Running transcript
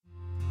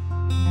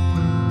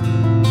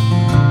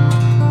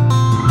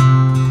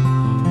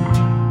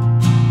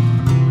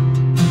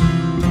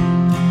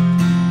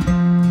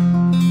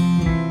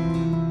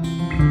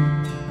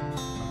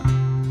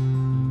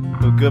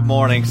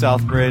morning,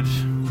 Southbridge.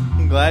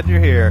 I'm glad you're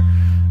here.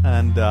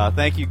 And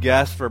thank you,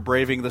 guests, for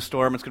braving the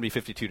storm. It's going to be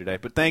 52 today,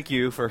 but thank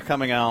you for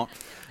coming out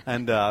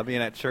and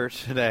being at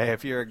church today.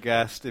 If you're a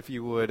guest, if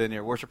you would, in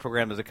your worship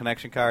program, there's a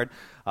connection card.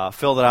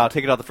 Fill that out.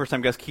 Take it out the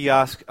first-time guest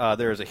kiosk.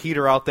 There's a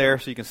heater out there,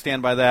 so you can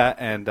stand by that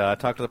and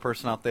talk to the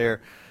person out there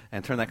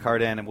and turn that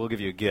card in, and we'll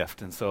give you a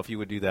gift. And so if you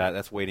would do that,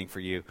 that's waiting for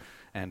you.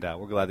 And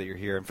we're glad that you're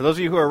here. And for those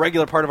of you who are a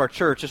regular part of our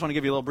church, just want to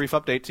give you a little brief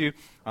update, too.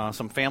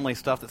 Some family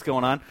stuff that's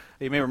going on.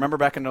 You may remember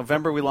back in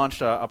November, we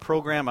launched a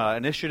program, an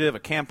initiative, a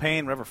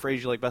campaign, whatever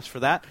phrase you like best for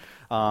that,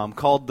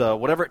 called the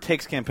Whatever It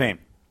Takes campaign.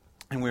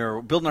 And we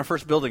were building our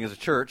first building as a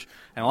church,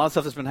 and a lot of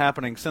stuff that's been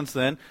happening since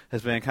then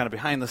has been kind of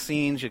behind the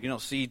scenes. You don't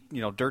see,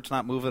 dirt's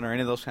not moving or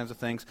any of those kinds of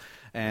things.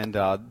 And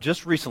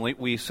just recently,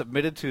 we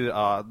submitted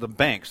to the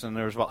banks, and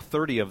there was about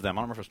 30 of them.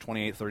 I don't remember if it was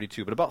 28,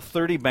 32, but about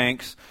 30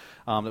 banks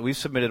that we've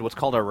submitted what's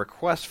called our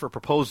request for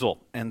proposal.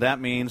 And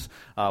that means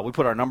we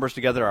put our numbers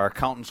together. Our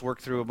accountants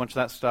work through a bunch of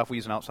that stuff. We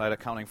use an outside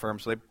accounting firm,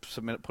 so they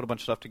put a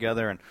bunch of stuff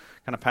together and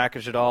kind of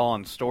package it all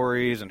and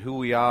stories and who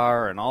we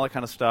are and all that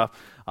kind of stuff.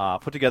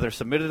 Put together,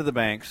 submitted to the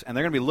banks, and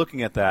they're going to be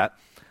looking at that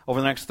over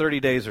the next 30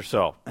 days or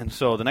so. And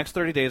so the next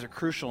 30 days are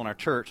crucial in our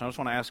church. And I just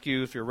want to ask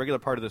you, if you're a regular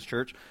part of this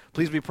church,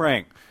 please be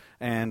praying.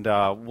 And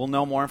we'll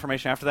know more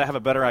information after that, have a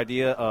better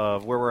idea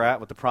of where we're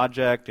at with the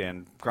project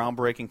and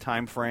groundbreaking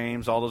time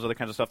frames, all those other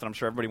kinds of stuff that I'm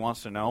sure everybody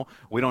wants to know.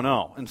 We don't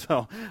know. And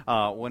so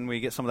when we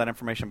get some of that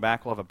information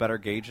back, we'll have a better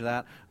gauge of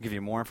that. We'll give you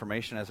more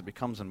information as it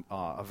becomes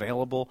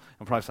available,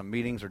 and probably some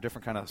meetings or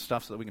different kind of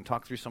stuff so that we can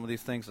talk through some of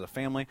these things as a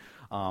family.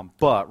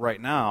 But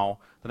right now,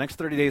 the next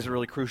 30 days are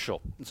really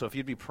crucial. And so if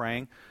you'd be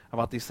praying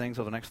about these things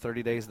over the next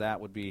 30 days, that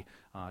would be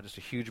just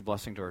a huge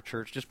blessing to our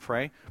church. Just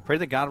pray. Pray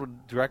that God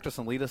would direct us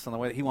and lead us in the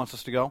way that He wants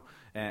us to go,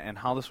 and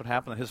how this would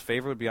happen, that His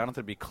favor would be on it,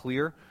 to be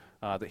clear,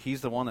 that He's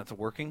the one that's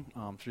working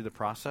through the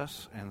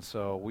process. And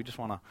so we don't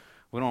want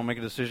to make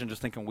a decision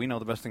just thinking we know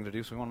the best thing to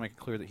do, so we want to make it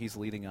clear that He's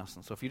leading us.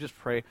 And so if you just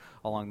pray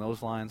along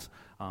those lines,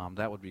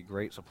 that would be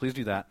great. So please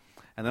do that.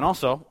 And then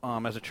also,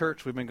 as a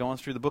church, we've been going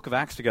through the book of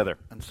Acts together.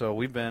 And so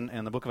we've been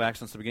in the book of Acts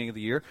since the beginning of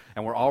the year,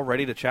 and we're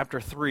already to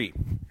chapter 3.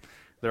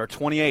 There are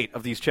 28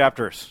 of these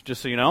chapters, just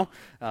so you know.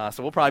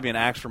 So we'll probably be in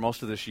Acts for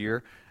most of this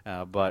year.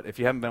 But if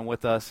you haven't been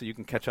with us, you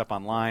can catch up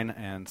online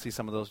and see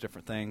some of those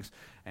different things.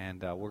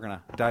 And we're going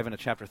to dive into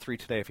chapter 3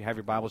 today. If you have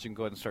your Bibles, you can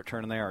go ahead and start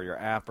turning there, or your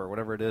app, or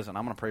whatever it is. And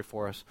I'm going to pray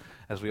for us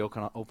as we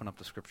open up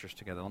the Scriptures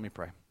together. Let me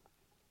pray.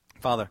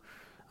 Father,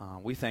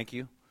 we thank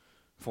you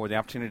for the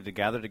opportunity to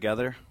gather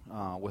together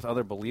with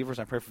other believers.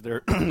 I pray for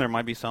there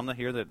might be some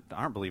here that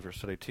aren't believers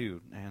today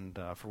too, and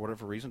for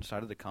whatever reason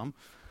decided to come.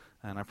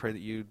 And I pray that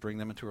you bring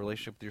them into a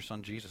relationship with your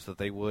Son Jesus, that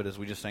they would, as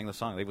we just sang the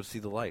song, they would see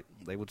the light.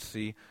 They would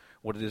see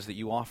what it is that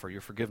you offer, your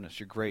forgiveness,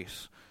 your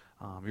grace,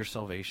 your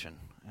salvation.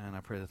 And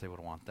I pray that they would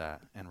want that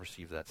and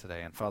receive that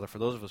today. And Father, for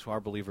those of us who are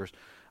believers,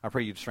 I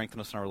pray you'd strengthen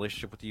us in our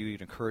relationship with you.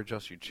 You'd encourage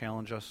us. You'd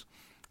challenge us.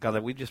 God,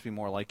 that we'd just be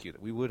more like you,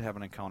 that we would have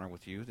an encounter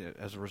with you, that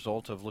as a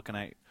result of looking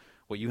at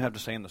what you have to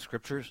say in the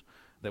Scriptures,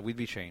 that we'd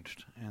be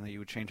changed, and that you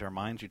would change our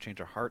minds, you'd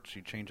change our hearts,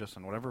 you'd change us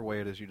in whatever way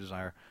it is you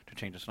desire to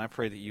change us. And I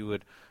pray that you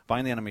would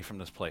bind the enemy from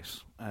this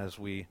place as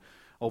we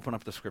open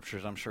up the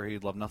Scriptures. I'm sure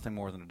he'd love nothing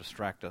more than to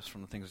distract us from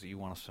the things that you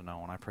want us to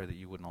know, and I pray that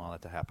you wouldn't allow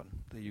that to happen,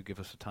 that you give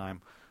us a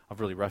time of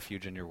really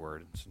refuge in your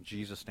word. It's in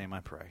Jesus' name I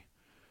pray.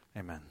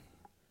 Amen.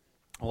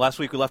 Well, last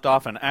week we left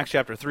off in Acts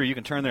chapter 3. You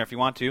can turn there if you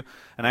want to,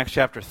 in Acts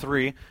chapter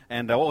 3.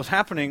 And what was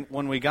happening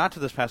when we got to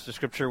this passage of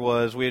Scripture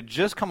was we had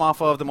just come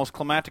off of the most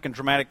climactic and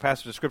dramatic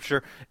passage of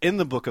Scripture in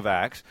the book of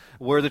Acts,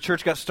 where the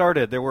church got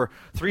started. There were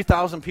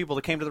 3,000 people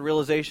that came to the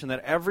realization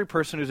that every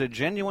person who's a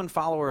genuine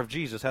follower of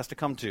Jesus has to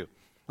come to.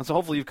 And so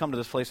hopefully you've come to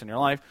this place in your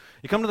life.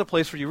 You come to the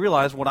place where you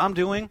realize what I'm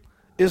doing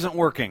isn't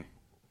working.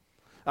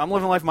 I'm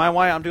living life my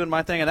way, I'm doing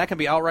my thing, and that can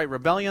be outright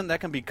rebellion, that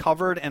can be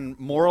covered in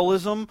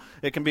moralism,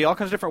 it can be all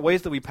kinds of different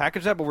ways that we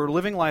package that, but we're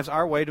living lives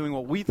our way, doing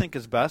what we think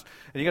is best,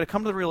 and you got to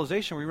come to the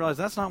realization where you realize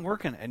that's not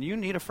working, and you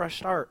need a fresh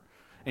start,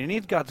 and you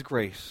need God's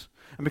grace.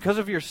 And because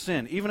of your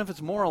sin, even if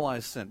it's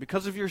moralized sin,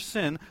 because of your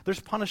sin, there's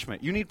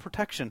punishment. You need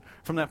protection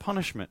from that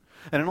punishment.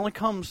 And it only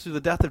comes through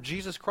the death of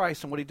Jesus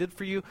Christ and what he did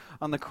for you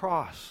on the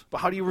cross.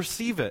 But how do you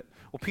receive it?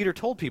 Well, Peter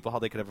told people how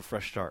they could have a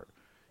fresh start.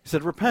 He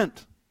said,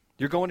 repent.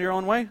 You're going your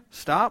own way?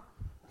 Stop.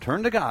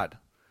 Turn to God.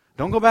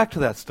 Don't go back to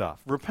that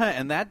stuff. Repent.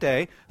 And that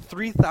day,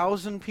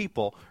 3,000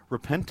 people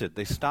repented.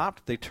 They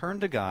stopped, they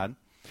turned to God,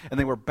 and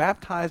they were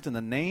baptized in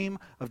the name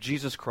of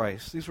Jesus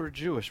Christ. These were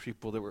Jewish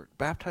people that were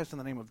baptized in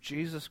the name of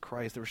Jesus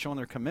Christ. They were showing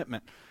their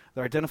commitment,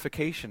 their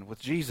identification with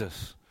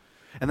Jesus.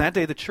 And that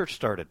day, the church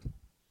started.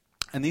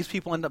 And these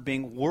people end up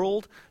being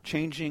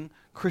world-changing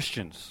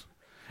Christians.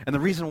 And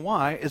the reason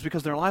why is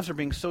because their lives are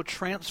being so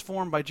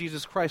transformed by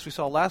Jesus Christ. We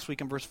saw last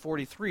week in verse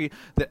 43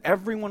 that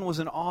everyone was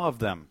in awe of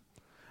them.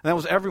 And that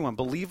was everyone,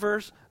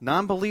 believers,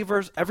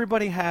 non-believers.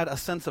 Everybody had a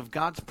sense of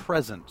God's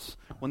presence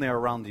when they were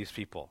around these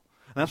people.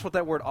 And that's what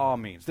that word awe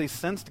means. They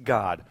sensed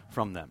God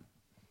from them.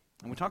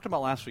 And we talked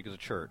about last week as a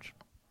church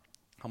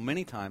how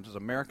many times as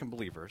American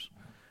believers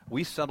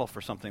we settle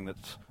for something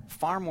that's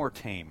far more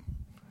tame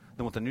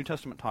than what the New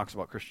Testament talks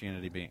about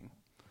Christianity being.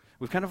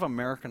 we've kind of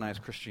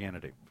Americanized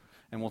Christianity.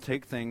 And we'll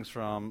take things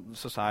from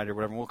society or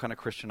whatever, and we'll kind of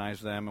Christianize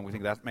them, and we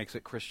think that makes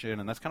it Christian,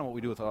 and that's kind of what we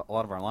do with a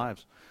lot of our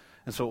lives.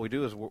 And so what we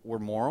do is we're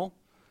moral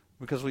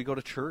because we go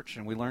to church,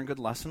 and we learn good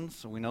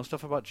lessons, and we know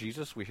stuff about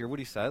Jesus. We hear what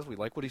he says. We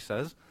like what he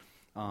says.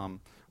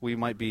 We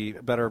might be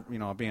better,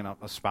 being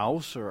a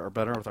spouse or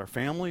better with our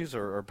families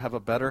or have a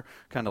better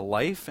kind of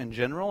life in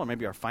general, or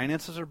maybe our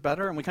finances are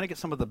better, and we kind of get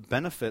some of the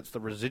benefits, the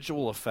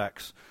residual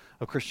effects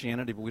of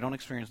Christianity, but we don't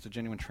experience the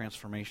genuine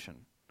transformation.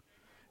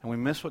 And we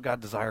miss what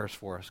God desires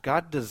for us.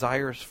 God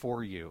desires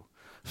for you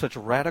such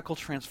radical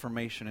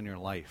transformation in your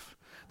life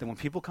that when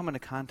people come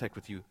into contact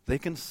with you, they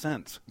can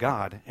sense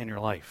God in your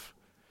life.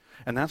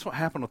 And that's what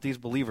happened with these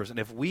believers. And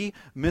if we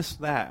miss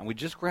that and we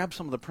just grab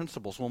some of the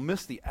principles, we'll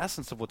miss the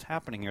essence of what's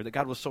happening here, that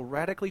God was so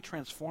radically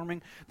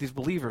transforming these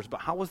believers.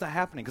 But how was that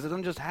happening? Because it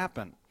doesn't just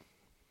happen.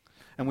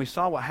 And we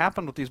saw what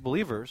happened with these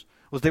believers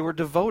was they were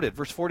devoted.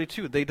 Verse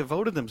 42, they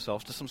devoted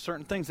themselves to some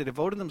certain things. They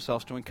devoted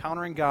themselves to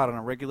encountering God on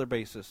a regular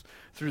basis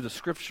through the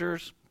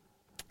scriptures,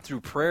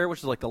 through prayer, which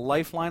is like the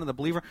lifeline of the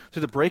believer,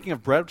 through the breaking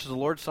of bread, which is the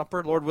Lord's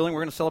Supper. Lord willing,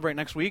 we're going to celebrate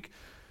next week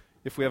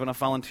if we have enough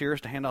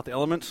volunteers to hand out the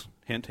elements.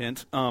 Hint,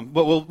 hint. But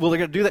we're going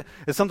to do that.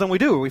 It's something we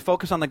do. We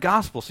focus on the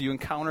gospel, so you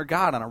encounter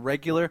God on a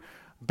regular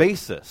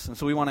basis. And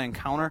so we want to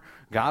encounter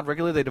God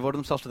regularly. They devoted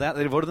themselves to that.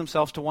 They devoted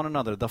themselves to one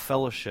another, the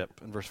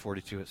fellowship, in verse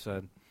 42 it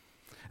said.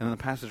 And then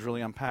the passage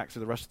really unpacks through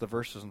the rest of the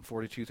verses in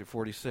 42 through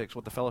 46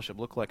 what the fellowship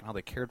looked like and how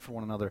they cared for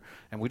one another.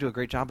 And we do a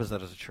great job as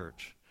that as a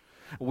church.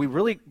 We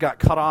really got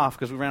cut off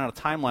because we ran out of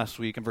time last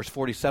week in verse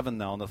 47,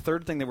 though. And the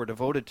third thing they were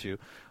devoted to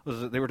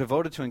was that they were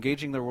devoted to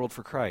engaging their world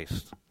for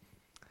Christ.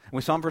 And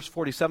we saw in verse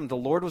 47, the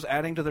Lord was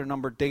adding to their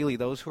number daily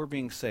those who were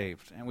being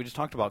saved. And we just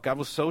talked about God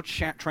was so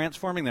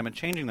transforming them and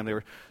changing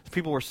them.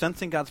 People were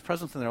sensing God's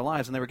presence in their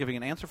lives, and they were giving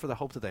an answer for the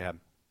hope that they had.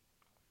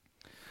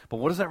 But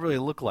what does that really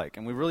look like?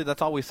 And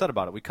that's all we said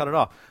about it. We cut it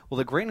off. Well,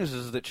 the great news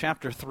is that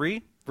chapter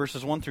 3,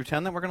 verses 1 through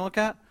 10 that we're going to look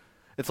at,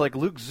 it's like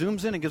Luke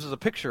zooms in and gives us a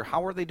picture.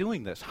 How are they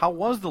doing this? How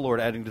was the Lord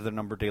adding to their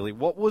number daily?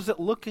 What was it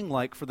looking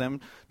like for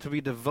them to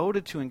be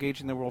devoted to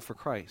engaging their world for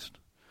Christ?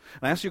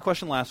 And I asked you a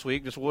question last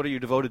week, just what are you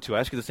devoted to? I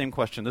ask you the same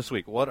question this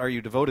week. What are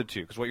you devoted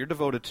to? Because what you're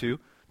devoted to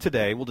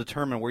today will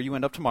determine where you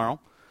end up tomorrow.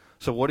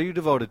 So what are you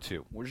devoted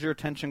to? Where's your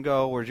attention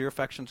go? Where's your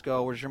affections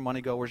go? Where's your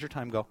money go? Where's your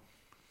time go?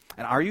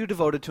 And are you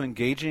devoted to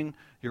engaging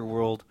your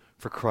world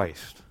for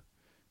Christ?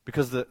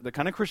 Because the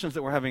kind of Christians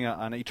that were having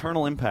an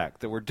eternal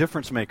impact, that were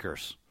difference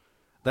makers,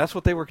 that's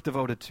what they were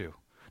devoted to.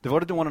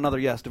 Devoted to one another,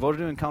 yes. Devoted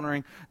to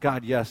encountering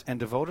God, yes. And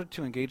devoted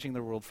to engaging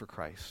their world for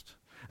Christ.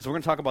 So we're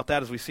going to talk about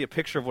that as we see a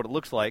picture of what it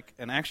looks like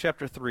in Acts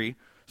chapter 3,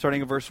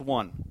 starting in verse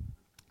 1.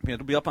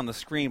 It'll be up on the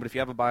screen, but if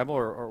you have a Bible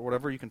or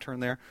whatever, you can turn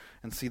there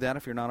and see that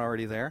if you're not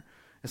already there.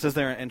 It says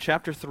there in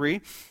chapter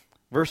 3,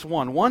 verse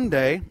 1, one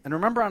day, and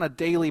remember on a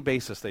daily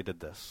basis they did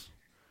this.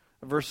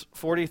 Verse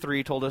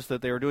 43 told us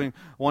that they were doing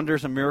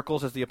wonders and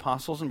miracles as the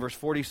apostles, and verse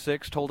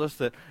 46 told us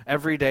that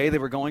every day they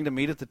were going to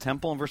meet at the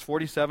temple, and verse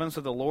 47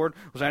 said the Lord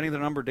was adding their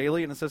number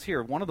daily, and it says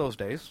here, one of those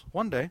days,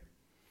 one day,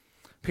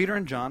 Peter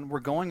and John were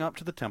going up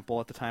to the temple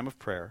at the time of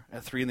prayer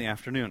at 3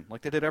 p.m,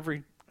 like they did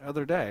every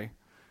other day.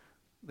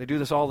 They do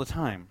this all the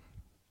time.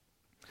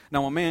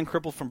 Now a man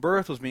crippled from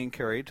birth was being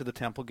carried to the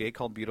temple gate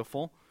called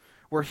Beautiful,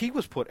 where he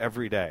was put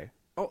every day.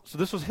 Oh, so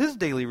this was his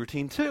daily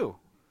routine too.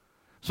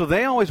 So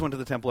they always went to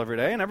the temple every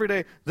day, and every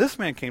day this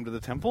man came to the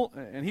temple,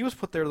 and he was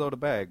put there, though, to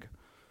beg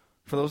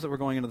for those that were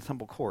going into the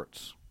temple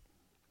courts.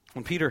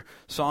 When Peter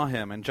saw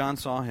him and John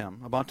saw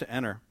him about to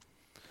enter,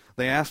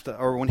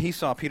 when he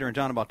saw Peter and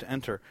John about to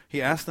enter,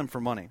 he asked them for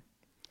money.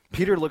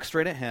 Peter looked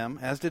straight at him,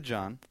 as did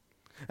John,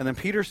 and then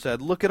Peter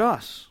said, "Look at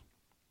us."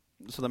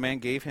 So the man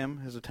gave him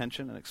his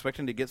attention and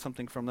expecting to get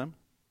something from them.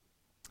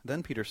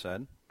 Then Peter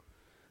said,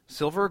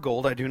 "Silver or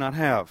gold I do not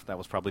have." That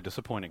was probably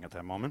disappointing at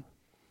that moment.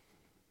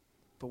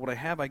 "But what I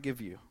have I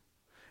give you.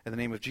 In the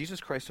name of Jesus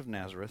Christ of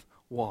Nazareth,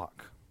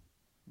 walk."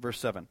 Verse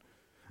 7.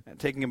 And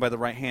taking him by the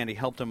right hand, he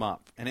helped him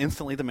up. And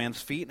instantly the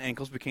man's feet and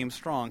ankles became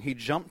strong. He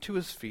jumped to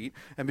his feet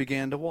and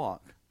began to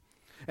walk.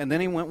 And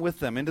then he went with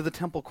them into the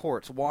temple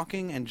courts,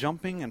 walking and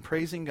jumping and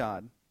praising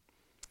God.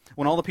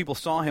 When all the people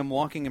saw him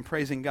walking and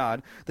praising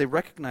God, they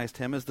recognized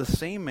him as the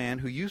same man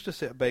who used to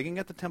sit begging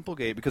at the temple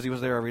gate because he was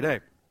there every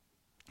day.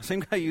 The same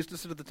guy used to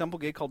sit at the temple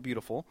gate called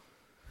Beautiful.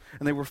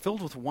 And they were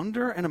filled with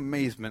wonder and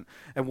amazement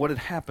at what had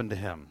happened to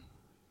him.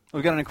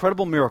 We've got an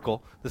incredible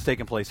miracle that's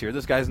taken place here.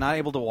 This guy's not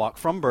able to walk.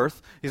 From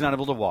birth, he's not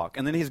able to walk.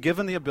 And then he's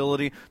given the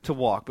ability to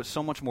walk, but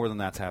so much more than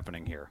that's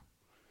happening here.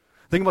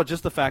 Think about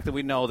just the fact that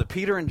we know that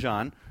Peter and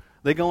John,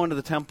 they go into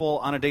the temple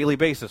on a daily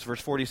basis.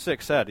 Verse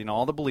 46 said,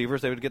 all the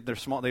believers,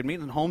 they'd meet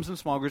in homes and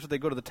small groups, but they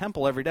go to the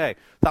temple every day.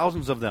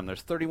 Thousands of them.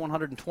 There's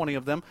 3,120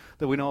 of them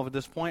that we know of at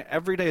this point.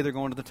 Every day they're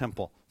going to the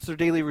temple. It's their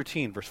daily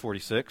routine, verse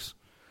 46.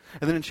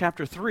 And then in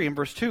chapter 3, in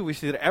verse 2, we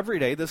see that every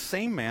day this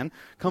same man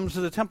comes to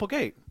the temple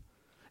gate.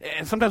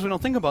 And sometimes we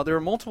don't think about it. There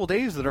are multiple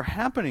days that are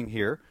happening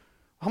here.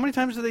 How many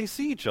times do they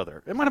see each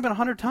other? It might have been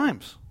 100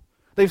 times.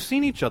 They've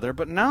seen each other,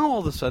 but now all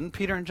of a sudden,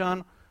 Peter and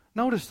John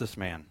notice this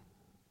man.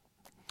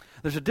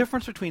 There's a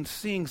difference between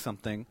seeing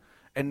something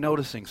and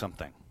noticing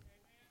something.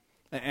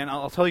 And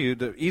I'll tell you,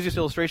 the easiest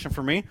illustration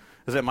for me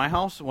is at my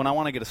house when I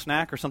want to get a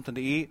snack or something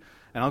to eat,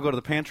 and I'll go to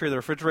the pantry or the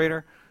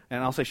refrigerator,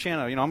 and I'll say,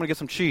 Shanna, I'm going to get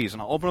some cheese.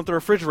 And I'll open up the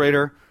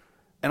refrigerator,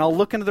 and I'll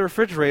look into the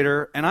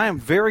refrigerator, and I am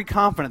very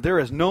confident there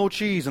is no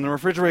cheese in the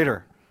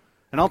refrigerator.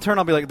 And I'll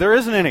be like, there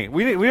isn't any.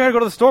 We got to go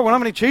to the store. We don't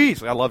have any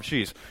cheese. I love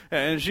cheese.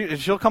 And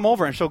she'll come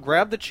over, and she'll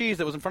grab the cheese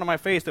that was in front of my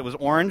face that was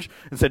orange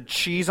and said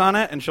cheese on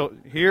it, and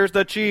here's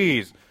the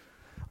cheese.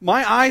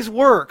 My eyes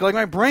work. Like,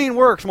 my brain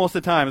works most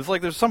of the time. It's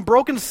like there's some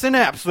broken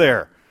synapse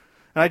there.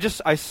 And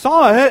I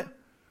saw it,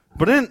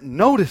 but I didn't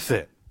notice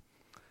it.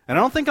 And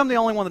I don't think I'm the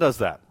only one that does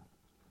that.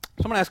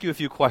 So I'm going to ask you a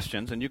few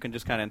questions, and you can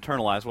just kind of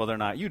internalize whether or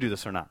not you do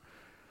this or not.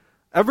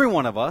 Every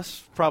one of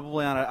us,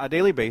 probably on a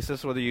daily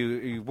basis, whether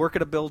you work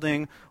at a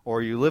building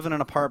or you live in an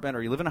apartment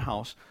or you live in a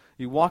house,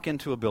 you walk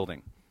into a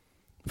building.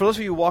 For those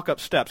of you who walk up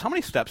steps, how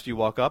many steps do you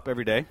walk up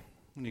every day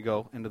when you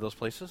go into those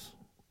places?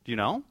 Do you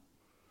know?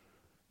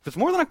 If it's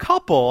more than a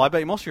couple, I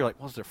bet most of you are like,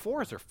 well, is there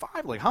 4? Is there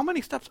 5? Like, how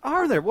many steps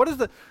are there?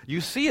 You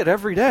see it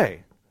every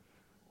day.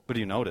 But do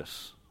you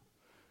notice?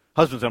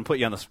 Husband's going to put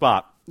you on the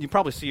spot. You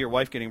probably see your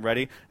wife getting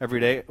ready every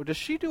day. Does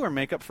she do her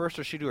makeup first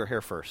or does she do her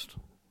hair first?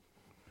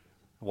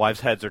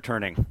 Wives' heads are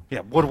turning. Yeah,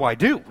 what do I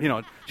do?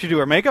 She do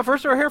her makeup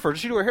first or her hair first?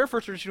 Does she do her hair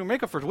first or does she do her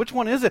makeup first? Which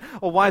one is it?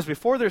 Well, wives,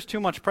 before there's too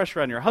much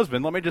pressure on your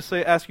husband, let me just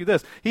ask you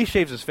this. He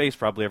shaves his face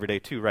probably every day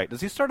too, right?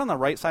 Does he start on the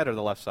right side or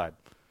the left side?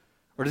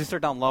 Or does he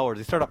start down low or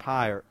does he start up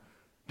high? Or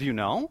do you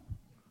know?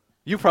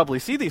 You probably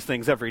see these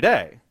things every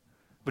day,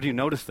 but do you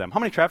notice them? How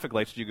many traffic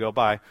lights do you go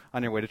by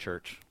on your way to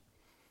church?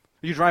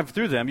 You drive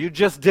through them. You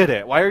just did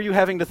it. Why are you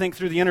having to think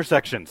through the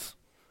intersections?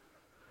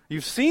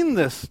 You've seen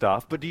this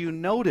stuff, but do you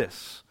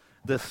notice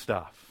this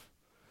stuff?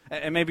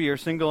 And maybe you're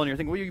single and you're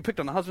thinking, well, you picked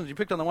on the husbands, you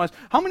picked on the wives.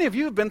 How many of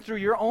you have been through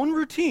your own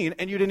routine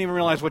and you didn't even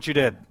realize what you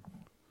did?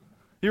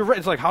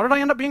 It's like, how did I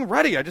end up being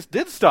ready? I just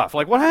did stuff.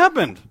 Like, what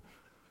happened?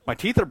 My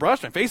teeth are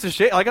brushed, my face is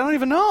shaved. Like, I don't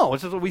even know.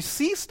 It's just we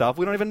see stuff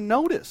we don't even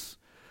notice.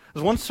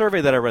 There's one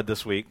survey that I read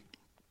this week.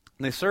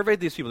 And they surveyed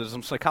these people.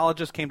 Some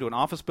psychologists came to an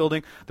office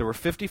building. There were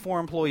 54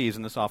 employees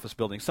in this office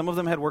building. Some of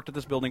them had worked at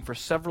this building for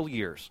several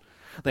years.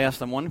 They asked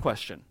them one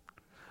question.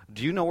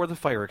 Do you know where the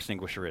fire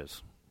extinguisher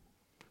is?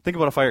 Think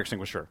about a fire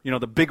extinguisher.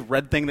 The big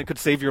red thing that could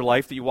save your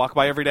life that you walk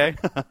by every day?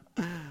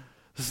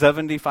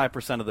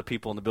 75% of the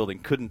people in the building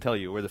couldn't tell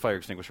you where the fire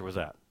extinguisher was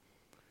at.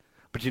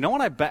 But you know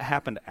what I bet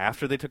happened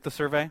after they took the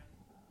survey?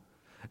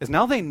 Is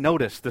now they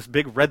noticed this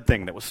big red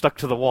thing that was stuck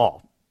to the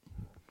wall.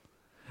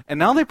 And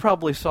now they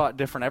probably saw it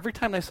different every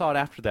time they saw it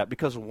after that,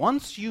 because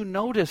once you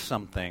notice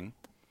something,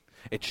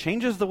 it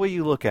changes the way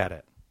you look at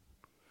it.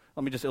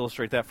 Let me just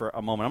illustrate that for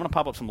a moment. I'm going to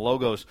pop up some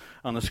logos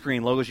on the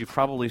screen, logos you've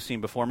probably seen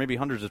before, maybe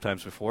hundreds of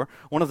times before.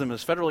 One of them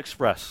is Federal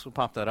Express. We'll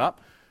pop that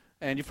up.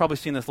 And you've probably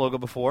seen this logo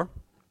before.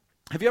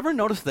 Have you ever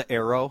noticed the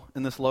arrow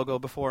in this logo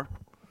before?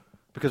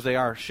 Because they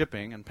are a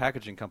shipping and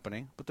packaging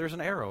company, but there's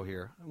an arrow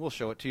here. We'll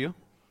show it to you.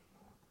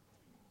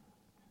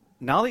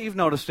 Now that you've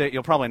noticed it,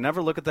 you'll probably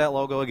never look at that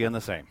logo again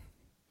the same.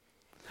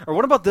 Or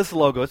what about this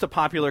logo? It's a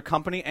popular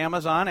company,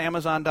 Amazon,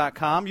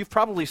 Amazon.com. You've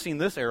probably seen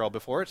this arrow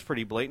before. It's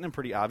pretty blatant and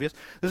pretty obvious.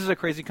 This is a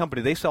crazy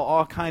company. They sell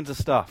all kinds of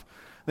stuff.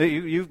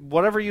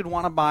 Whatever you'd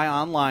want to buy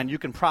online, you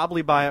can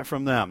probably buy it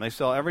from them. They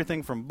sell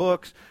everything from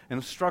books,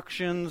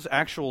 instructions,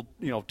 actual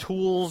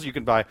tools. You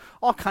can buy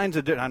all kinds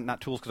of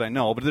not tools because I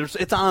know, but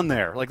it's on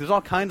there. Like, there's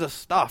all kinds of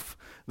stuff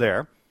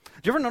there.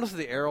 Do you ever notice that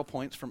the arrow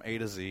points from A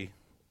to Z?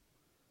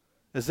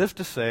 As if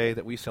to say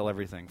that we sell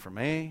everything from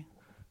A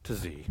to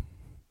Z.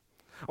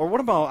 Or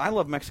what about, I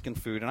love Mexican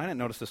food, and I didn't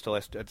notice this till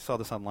I saw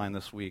this online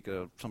this week.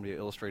 Somebody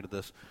illustrated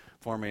this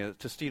for me.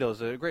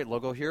 Tostitos, a great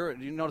logo here.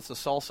 You notice the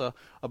salsa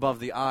above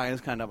the eye is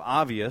kind of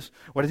obvious.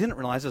 What I didn't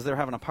realize is they're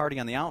having a party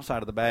on the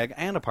outside of the bag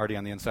and a party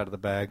on the inside of the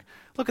bag.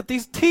 Look at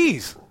these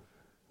teas.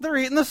 They're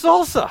eating the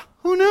salsa.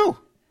 Who knew?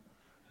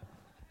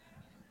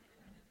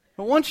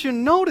 But once you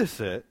notice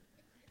it,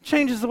 it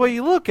changes the way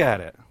you look at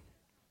it.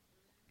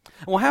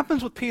 And what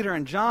happens with Peter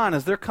and John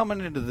is they're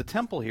coming into the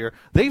temple here.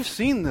 They've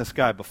seen this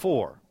guy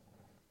before.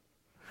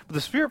 But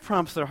the Spirit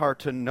prompts their heart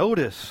to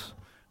notice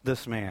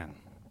this man.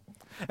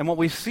 And what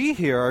we see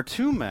here are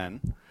two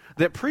men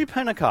that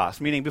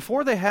pre-Pentecost, meaning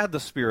before they had the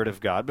Spirit of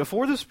God,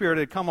 before the Spirit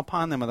had come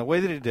upon them in the way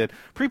that it did,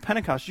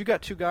 pre-Pentecost, you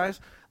got two guys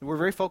that were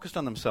very focused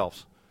on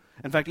themselves.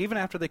 In fact, even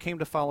after they came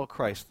to follow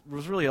Christ, it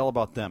was really all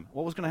about them.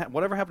 What was going to happen?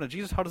 Whatever happened to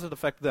Jesus, how does it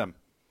affect them?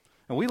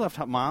 And we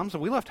left moms,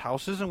 and we left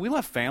houses, and we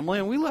left family,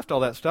 and we left all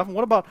that stuff. And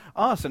what about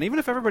us? And even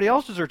if everybody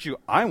else deserts you,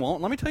 I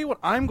won't. Let me tell you what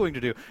I'm going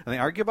to do. And they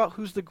argue about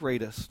who's the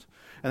greatest.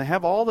 And they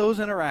have all those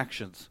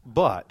interactions.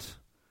 But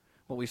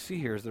what we see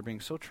here is they're being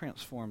so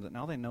transformed that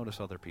now they notice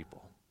other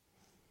people.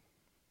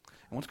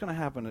 And what's going to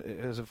happen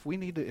is if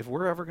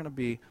we're ever going to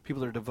be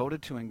people that are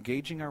devoted to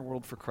engaging our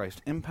world for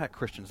Christ, impact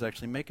Christians, that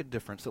actually make a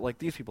difference, that like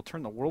these people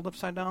turn the world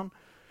upside down,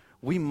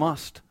 we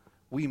must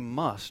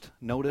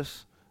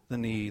notice the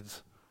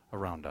needs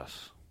around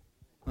us.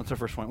 That's our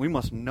first point. We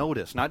must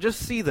notice, not just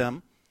see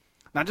them,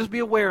 not just be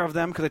aware of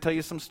them because they tell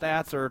you some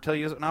stats or tell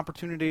you an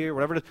opportunity or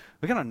whatever it is.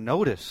 We're going to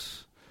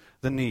notice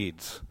the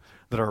needs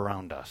that are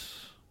around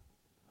us.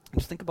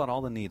 Just think about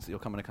all the needs that you'll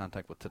come into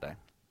contact with today.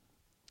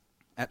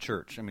 At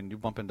church, I mean, you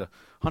bump into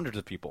hundreds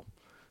of people.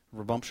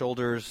 We'll bump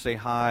shoulders, say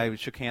hi, we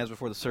shook hands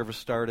before the service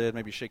started,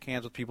 maybe shake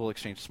hands with people,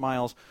 exchange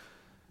smiles.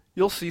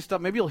 You'll see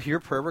stuff. Maybe you'll hear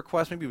prayer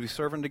requests. Maybe you'll be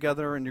serving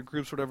together in your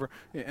groups, whatever.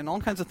 And all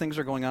kinds of things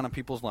are going on in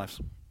people's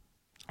lives.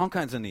 All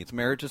kinds of needs.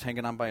 Marriages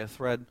hanging on by a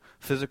thread.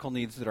 Physical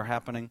needs that are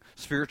happening.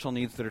 Spiritual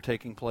needs that are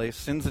taking place.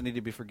 Sins that need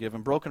to be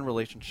forgiven. Broken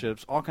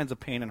relationships. All kinds of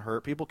pain and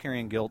hurt. People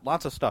carrying guilt.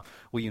 Lots of stuff.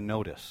 Will you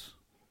notice?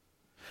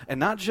 And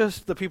not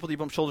just the people that you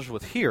bump shoulders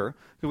with here.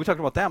 We talked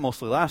about that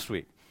mostly last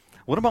week.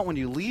 What about when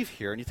you leave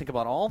here and you think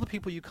about all the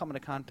people you come into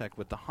contact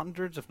with, the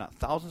hundreds, if not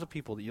thousands of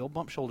people that you'll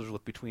bump shoulders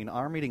with between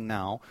our meeting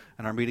now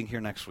and our meeting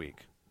here next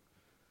week?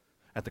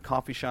 At the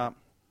coffee shop,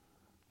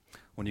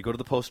 when you go to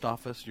the post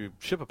office, you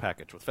ship a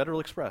package with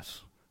Federal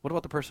Express. What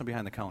about the person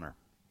behind the counter?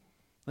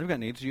 They've got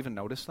needs. Do you even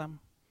notice them?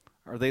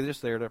 Or are they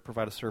just there to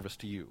provide a service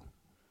to you?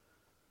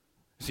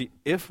 See,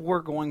 if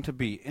we're going to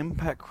be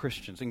impact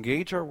Christians,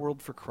 engage our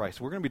world for Christ,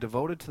 we're going to be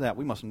devoted to that.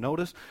 We must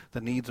notice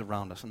the needs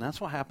around us. And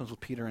that's what happens with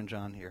Peter and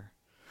John here.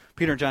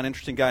 Peter and John,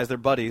 interesting guys, they're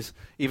buddies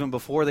even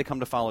before they come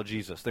to follow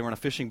Jesus. They were in a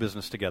fishing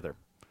business together.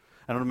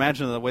 I don't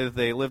imagine the way that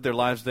they lived their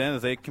lives then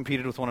as they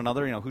competed with one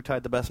another, who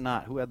tied the best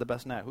knot, who had the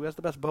best net, who has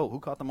the best boat, who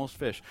caught the most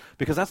fish.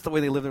 Because that's the way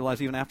they live their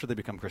lives even after they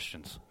become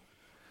Christians.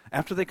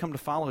 After they come to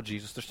follow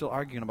Jesus, they're still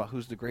arguing about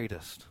who's the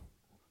greatest.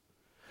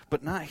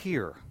 But not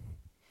here.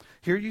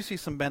 Here you see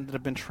some men that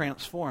have been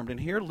transformed. And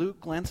here Luke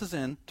glances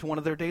in to one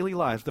of their daily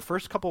lives. The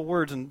first couple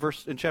words in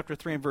chapter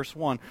 3 and verse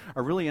 1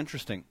 are really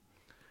interesting.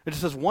 It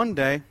just says, one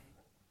day,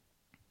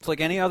 it's like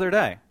any other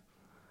day.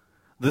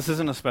 This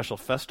isn't a special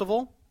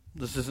festival.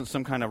 This isn't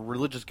some kind of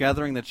religious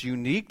gathering that's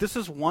unique. This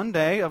is one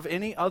day of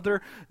any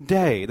other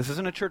day. This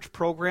isn't a church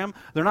program.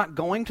 They're not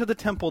going to the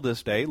temple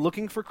this day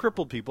looking for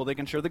crippled people they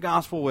can share the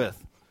gospel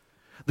with.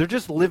 They're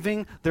just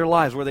living their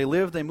lives. Where they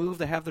live, they move,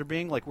 they have their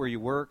being, like where you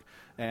work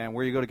and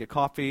where you go to get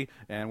coffee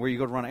and where you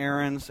go to run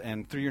errands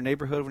and through your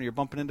neighborhood when you're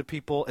bumping into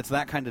people. It's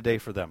that kind of day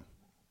for them.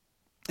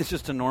 It's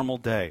just a normal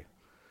day.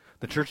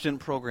 The church didn't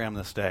program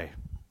this day,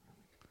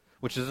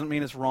 which doesn't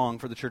mean it's wrong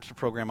for the church to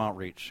program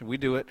outreach. We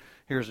do it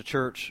here as a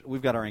church.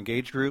 We've got our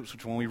engage groups,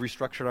 which when we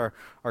restructured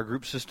our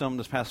group system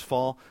this past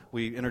fall,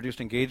 we introduced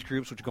engage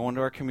groups, which go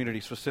into our community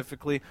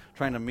specifically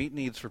trying to meet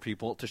needs for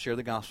people to share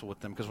the gospel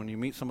with them. Because when you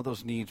meet some of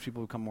those needs,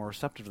 people become more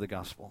receptive to the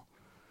gospel.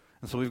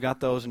 And so we've got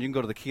those, and you can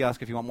go to the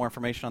kiosk if you want more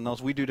information on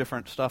those. We do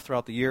different stuff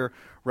throughout the year,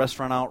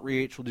 restaurant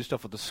outreach. We'll do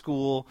stuff with the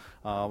school.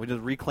 We did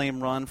a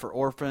reclaim run for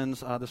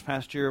orphans this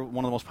past year.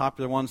 One of the most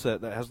popular ones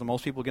that has the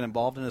most people get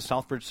involved in is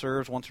Southbridge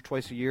Serves once or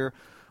twice a year.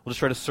 We'll just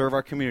try to serve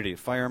our community,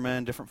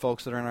 firemen, different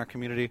folks that are in our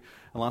community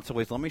in lots of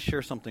ways. Let me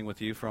share something with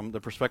you from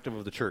the perspective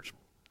of the church.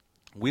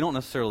 We don't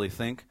necessarily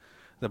think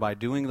that by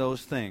doing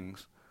those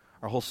things,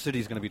 our whole city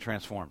is going to be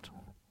transformed.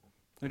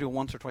 We do it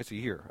once or twice a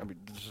year. I mean,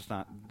 it's just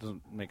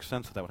doesn't make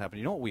sense that would happen.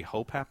 You know what we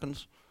hope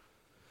happens?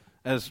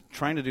 As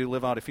trying to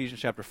live out Ephesians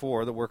chapter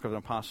 4, the work of an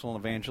apostle, an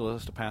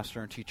evangelist, a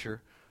pastor, and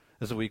teacher,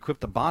 is that we equip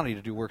the body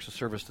to do works of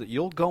service, that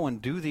you'll go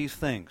and do these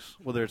things,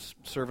 whether it's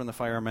serving the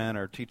firemen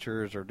or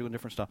teachers or doing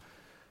different stuff,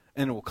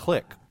 and it will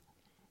click.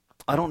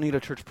 I don't need a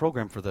church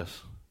program for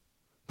this.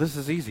 This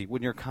is easy.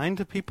 When you're kind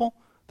to people,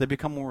 they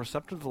become more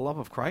receptive to the love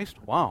of Christ.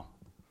 Wow.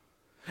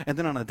 And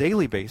then on a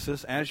daily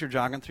basis, as you're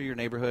jogging through your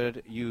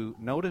neighborhood, you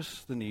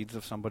notice the needs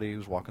of somebody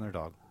who's walking their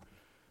dog.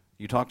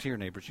 You talk to your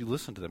neighbors. You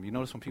listen to them. You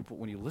notice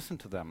when you listen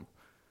to them,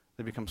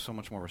 they become so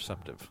much more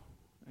receptive.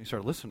 You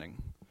start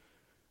listening.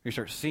 You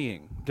start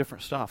seeing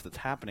different stuff that's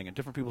happening in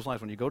different people's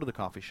lives when you go to the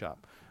coffee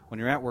shop, when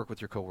you're at work with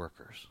your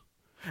coworkers.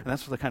 And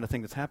that's the kind of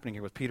thing that's happening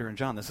here with Peter and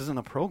John. This isn't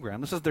a program.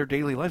 This is their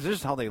daily lives. This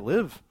is how they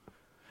live.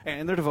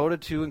 And they're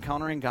devoted to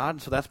encountering God,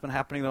 and so that's been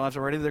happening in their lives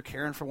already. They're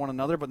caring for one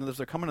another, but then as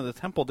they're coming to the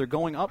temple, they're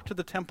going up to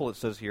the temple, it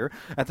says here,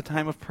 at the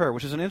time of prayer,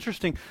 which is an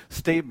interesting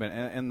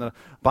statement in the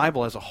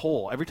Bible as a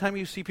whole. Every time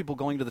you see people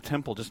going to the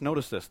temple, just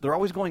notice this. They're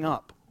always going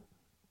up.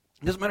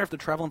 It doesn't matter if they're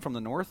traveling from the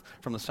north,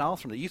 from the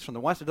south, from the east, from the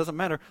west. It doesn't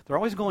matter. They're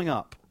always going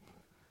up.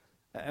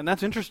 And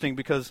that's interesting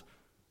because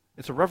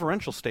it's a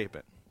reverential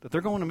statement, that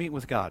they're going to meet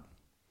with God.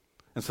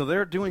 And so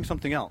they're doing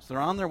something else. They're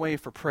on their way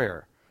for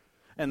prayer.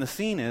 And the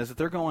scene is that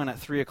they're going at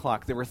 3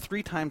 o'clock. There were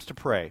 3 times to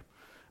pray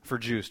for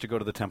Jews to go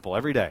to the temple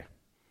every day.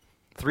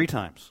 3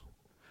 times.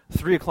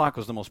 3 o'clock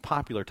was the most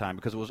popular time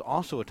because it was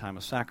also a time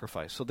of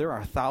sacrifice. So there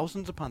are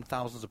thousands upon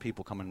thousands of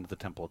people coming into the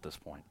temple at this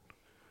point.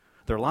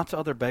 There are lots of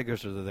other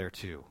beggars that are there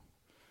too.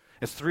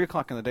 It's 3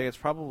 o'clock in the day. It's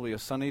probably a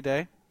sunny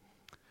day.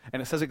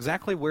 And it says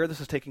exactly where this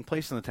is taking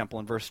place in the temple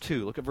in verse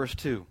 2. Look at verse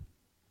 2.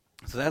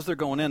 It says, as they're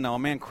going in, now a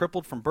man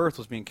crippled from birth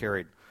was being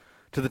carried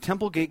to the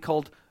temple gate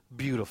called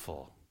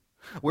Beautiful,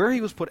 where he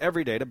was put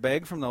every day to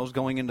beg from those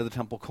going into the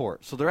temple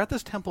court. So they're at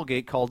this temple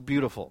gate called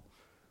Beautiful,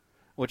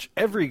 which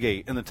every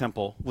gate in the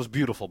temple was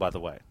beautiful, by the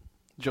way.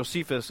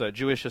 Josephus, a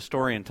Jewish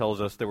historian, tells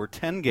us there were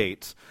 10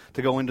 gates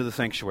to go into the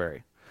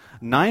sanctuary.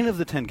 9 of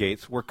the 10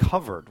 gates were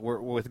covered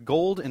with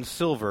gold and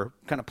silver,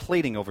 kind of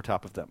plating over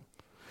top of them.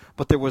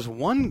 But there was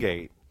one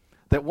gate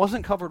that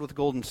wasn't covered with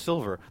gold and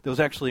silver that was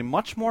actually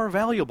much more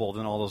valuable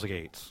than all those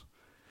gates.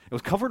 It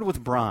was covered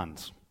with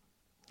bronze.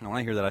 And when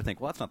I hear that, I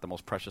think, well, that's not the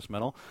most precious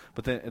metal.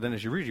 But then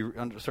as you read, you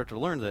start to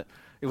learn that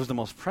it was the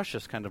most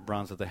precious kind of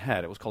bronze that they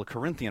had. It was called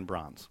Corinthian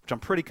bronze, which I'm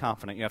pretty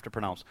confident you have to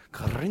pronounce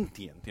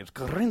Corinthian. It's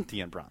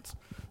Corinthian bronze.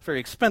 It's very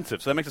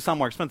expensive, so that makes it sound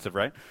more expensive,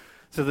 right?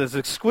 So there's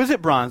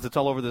exquisite bronze that's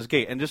all over this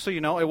gate. And just so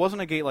you know, it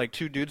wasn't a gate like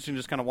two dudes who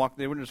just kind of walked.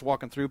 They weren't just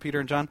walking through, Peter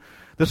and John.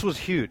 This was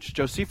huge.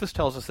 Josephus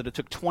tells us that it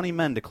took 20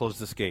 men to close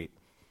this gate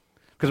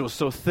because it was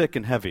so thick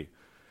and heavy.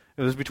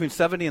 It was between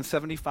 70 and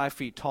 75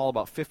 feet tall,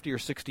 about 50 or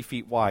 60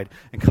 feet wide,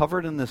 and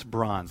covered in this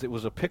bronze. It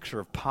was a picture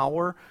of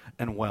power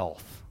and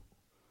wealth.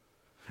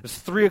 It's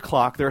 3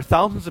 o'clock. There are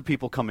thousands of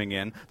people coming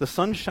in. The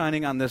sun's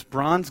shining on this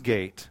bronze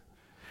gate.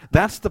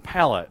 That's the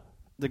palette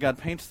that God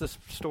paints this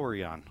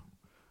story on.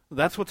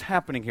 That's what's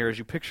happening here as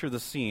you picture the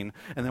scene.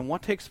 And then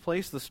what takes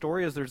place? The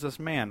story is there's this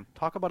man.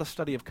 Talk about a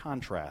study of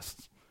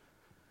contrasts.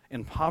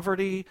 In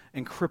poverty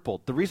and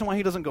crippled. The reason why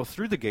he doesn't go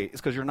through the gate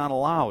is because you're not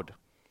allowed.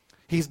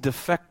 He's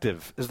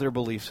defective, is their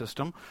belief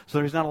system,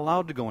 so he's not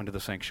allowed to go into the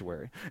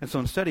sanctuary. And so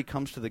instead he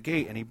comes to the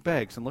gate and he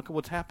begs, and look at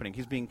what's happening.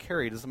 He's being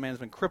carried as the man's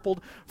been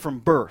crippled from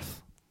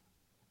birth.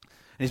 And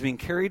he's being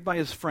carried by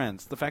his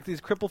friends. The fact that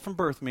he's crippled from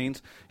birth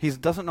means he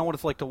doesn't know what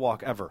it's like to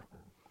walk ever.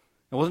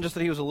 It wasn't just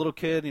that he was a little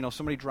kid,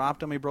 somebody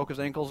dropped him, he broke his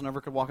ankles, and never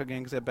could walk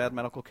again because he had bad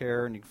medical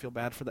care, and you feel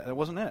bad for that. That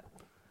wasn't it.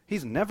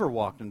 He's never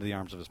walked into the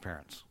arms of his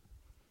parents.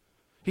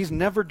 He's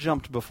never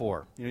jumped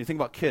before. You think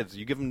about kids.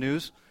 You give them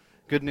news.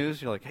 Good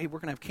news, you're like, hey, we're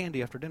going to have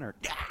candy after dinner.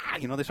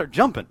 Yeah! They start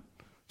jumping.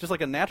 Just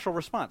like a natural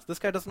response. This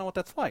guy doesn't know what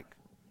that's like.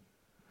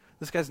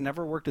 This guy's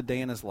never worked a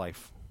day in his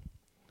life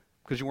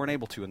because you weren't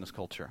able to in this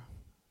culture.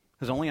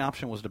 His only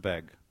option was to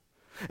beg.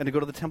 And to go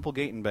to the temple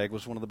gate and beg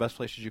was one of the best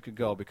places you could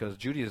go because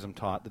Judaism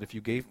taught that if you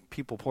gave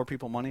poor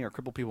people money or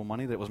crippled people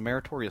money, that it was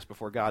meritorious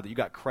before God, that you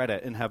got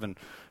credit in heaven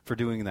for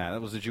doing that.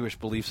 That was the Jewish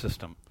belief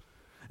system.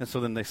 And so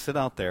then they sit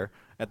out there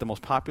at the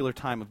most popular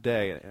time of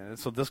day. And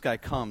so this guy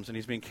comes and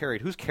he's being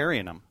carried. Who's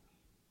carrying him?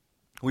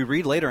 We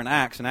read later in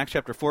Acts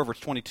chapter 4, verse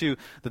 22,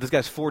 that this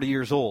guy's 40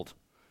 years old.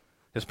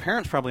 His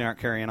parents probably aren't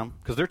carrying him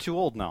because they're too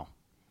old now.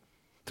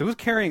 So who's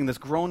carrying this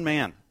grown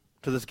man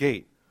to this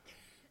gate?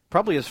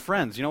 Probably his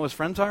friends. You know what his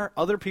friends are?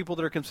 Other people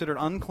that are considered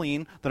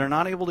unclean that are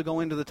not able to go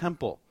into the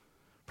temple.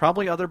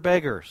 Probably other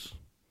beggars.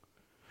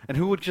 And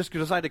who would just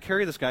decide to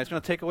carry this guy? It's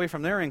going to take away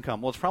from their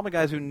income. Well, it's probably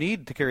guys who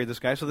need to carry this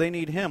guy, so they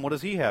need him. What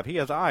does he have? He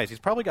has eyes. He's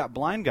probably got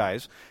blind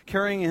guys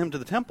carrying him to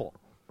the temple.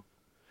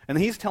 And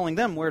he's telling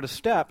them where to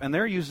step, and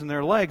they're using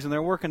their legs, and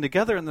they're working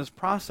together in this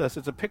process.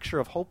 It's a picture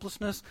of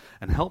hopelessness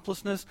and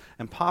helplessness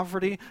and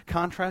poverty,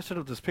 contrasted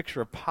with this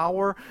picture of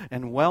power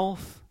and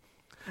wealth.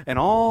 And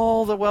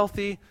all the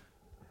wealthy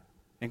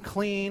and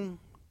clean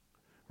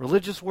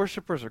religious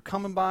worshipers are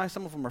coming by.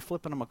 Some of them are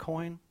flipping him a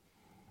coin.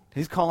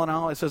 He's calling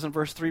out, it says in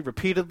verse 3,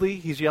 repeatedly,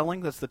 he's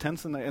yelling. That's the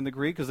tense in the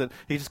Greek, is that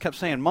he just kept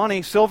saying,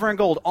 money, silver, and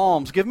gold,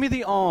 alms. Give me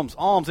the alms.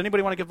 Alms.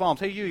 Anybody want to give alms?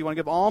 Hey, you want to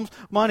give alms?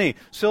 Money,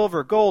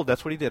 silver, gold.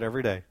 That's what he did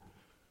every day.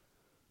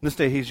 This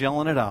day, he's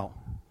yelling it out.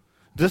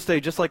 This day,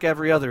 just like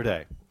every other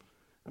day.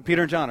 And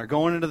Peter and John are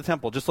going into the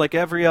temple just like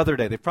every other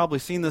day. They've probably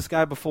seen this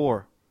guy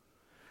before.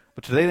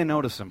 But today they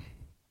notice him.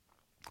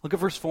 Look at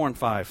verse 4 and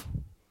 5.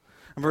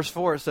 In verse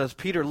 4 it says,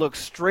 Peter looked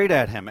straight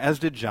at him, as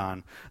did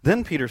John.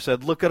 Then Peter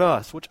said, look at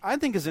us, which I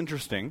think is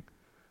interesting.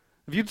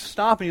 If you'd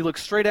stop and you look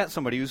straight at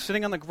somebody who's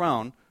sitting on the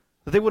ground,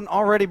 that they wouldn't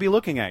already be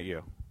looking at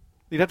you.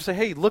 You'd have to say,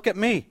 hey, look at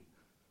me.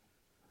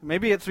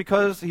 Maybe it's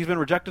because he's been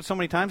rejected so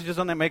many times, he just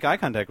doesn't make eye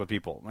contact with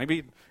people.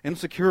 Maybe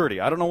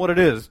insecurity. I don't know what it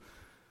is.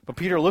 But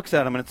Peter looks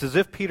at him, and it's as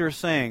if Peter's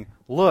saying,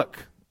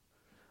 look,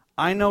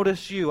 I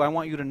notice you. I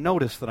want you to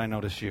notice that I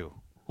notice you.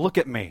 Look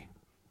at me.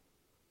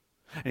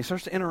 And he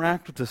starts to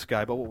interact with this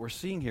guy, but what we're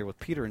seeing here with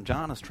Peter and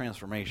John is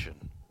transformation.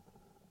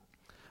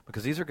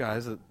 Because these are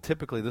guys that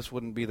typically this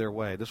wouldn't be their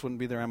way. This wouldn't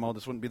be their MO.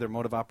 This wouldn't be their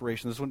mode of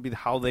operation. This wouldn't be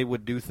how they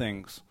would do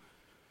things.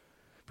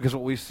 Because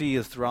what we see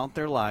is throughout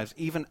their lives,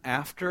 even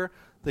after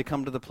they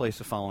come to the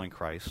place of following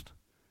Christ,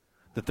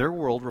 that their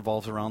world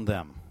revolves around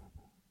them.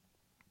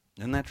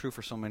 Isn't that true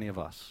for so many of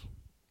us?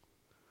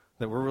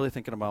 That we're really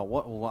thinking about,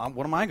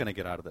 what am I going to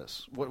get out of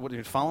this?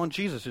 What following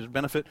Jesus should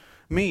benefit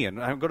me.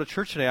 And I go to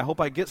church today, I hope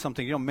I get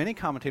something. Many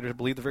commentators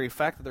believe the very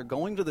fact that they're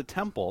going to the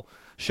temple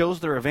shows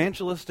their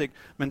evangelistic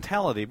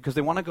mentality because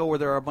they want to go where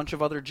there are a bunch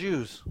of other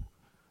Jews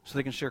so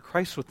they can share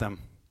Christ with them.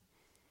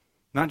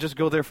 Not just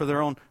go there for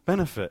their own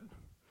benefit.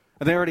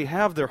 And they already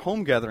have their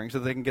home gatherings that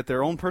they can get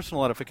their own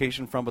personal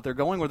edification from, but they're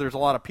going where there's a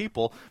lot of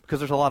people because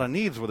there's a lot of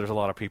needs where there's a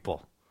lot of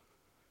people.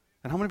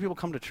 And how many people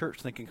come to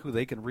church thinking who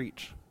they can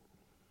reach?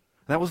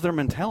 That was their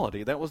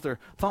mentality. That was their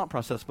thought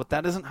process. But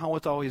that isn't how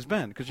it's always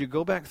been. Because you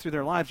go back through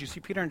their lives, you see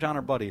Peter and John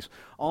are buddies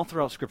all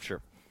throughout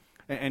Scripture.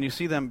 And you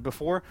see them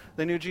before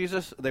they knew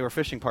Jesus, they were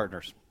fishing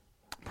partners.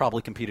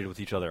 Probably competed with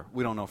each other.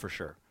 We don't know for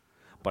sure.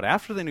 But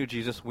after they knew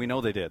Jesus, we know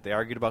they did. They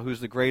argued about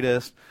who's the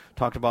greatest,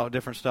 talked about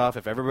different stuff.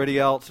 If everybody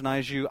else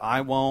denies you,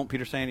 I won't.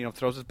 Peter saying,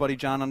 throws his buddy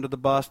John under the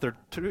bus.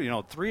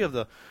 Three of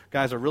the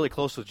guys are really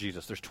close with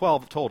Jesus. There's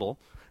 12 total.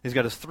 He's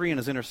got his three in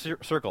his inner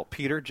circle,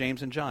 Peter,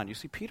 James, and John. You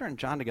see Peter and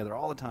John together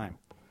all the time.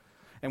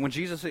 And when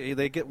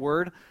they get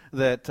word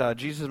that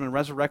Jesus has been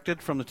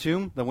resurrected from the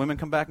tomb, the women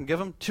come back and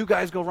give him. 2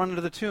 guys go run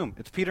into the tomb.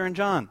 It's Peter and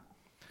John.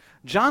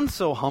 John's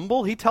so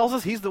humble, he tells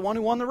us he's the one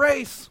who won the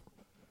race.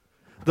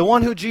 The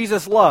one who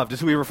Jesus loved is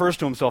who he refers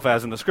to himself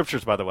as in the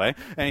scriptures, by the way.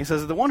 And he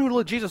says, the one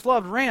who Jesus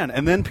loved ran.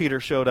 And then Peter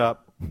showed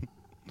up.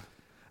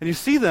 And you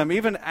see them,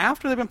 even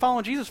after they've been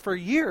following Jesus for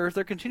years,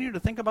 they're continuing to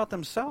think about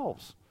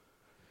themselves.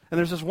 And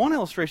there's this one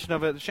illustration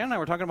of it that Shannon and I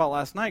were talking about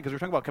last night, because we were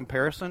talking about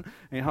comparison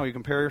and how you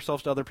compare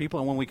yourselves to other people.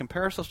 And when we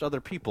compare ourselves to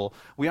other people,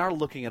 we are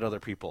looking at other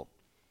people.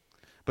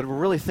 But we're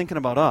really thinking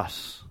about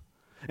us.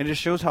 And it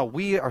just shows how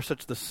we are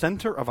such the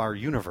center of our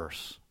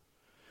universe.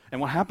 And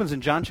what happens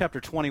in John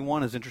chapter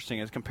 21 is interesting,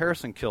 is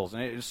comparison kills.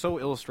 And it is so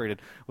illustrated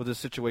with this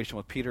situation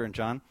with Peter and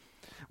John,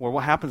 where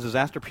what happens is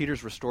after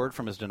Peter's restored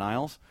from his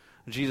denials,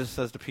 Jesus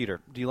says to Peter,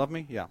 do you love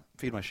me? Yeah,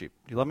 feed my sheep.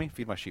 Do you love me?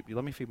 Feed my sheep. Do you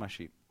love me? Feed my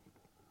sheep.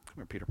 Come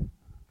here, Peter.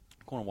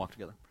 Go on a walk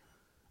together.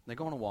 They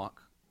go on a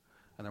walk,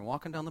 and they're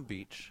walking down the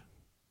beach,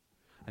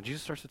 and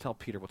Jesus starts to tell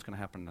Peter what's going to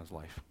happen in his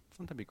life.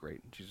 Wouldn't that be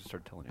great? Jesus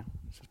started telling you.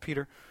 He says,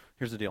 Peter,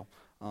 here's the deal.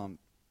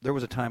 There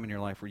was a time in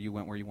your life where you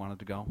went where you wanted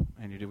to go,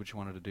 and you did what you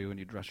wanted to do, and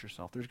you dressed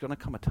yourself. There's going to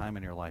come a time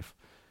in your life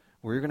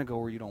where you're going to go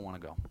where you don't want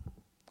to go,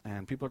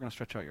 and people are going to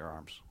stretch out your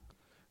arms,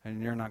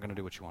 and you're not going to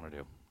do what you want to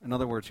do. In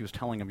other words, he was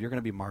telling him, you're going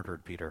to be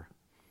martyred, Peter.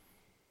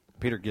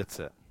 Peter gets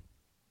it.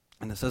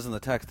 And it says in the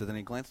text that then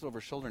he glances over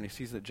his shoulder, and he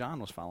sees that John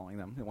was following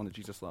them, the one that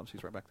Jesus loves.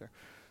 He's right back there.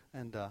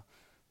 And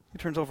he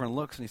turns over and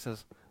looks, and he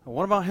says, well,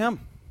 what about him?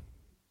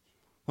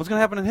 What's going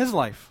to happen in his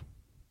life?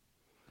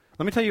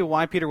 Let me tell you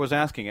why Peter was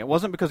asking. It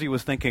wasn't because he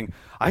was thinking,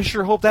 I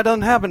sure hope that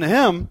doesn't happen to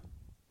him.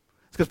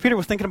 It's because Peter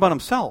was thinking about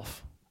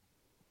himself.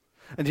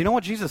 And do you know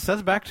what Jesus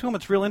says back to him?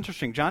 It's real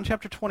interesting. John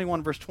chapter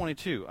 21, verse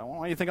 22. I don't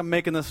want you to think I'm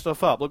making this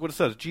stuff up. Look what it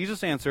says.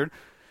 Jesus answered,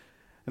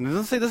 and it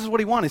doesn't say this is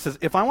what he wanted. He says,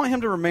 if I want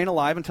him to remain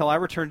alive until I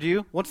return to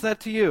you, what's that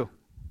to you?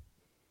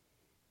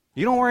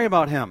 You don't worry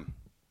about him.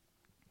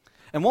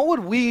 And what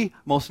would we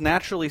most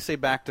naturally say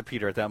back to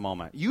Peter at that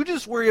moment? You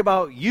just worry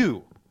about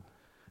you.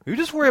 You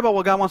just worry about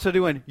what God wants to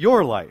do in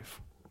your life.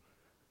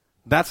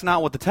 That's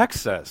not what the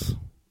text says.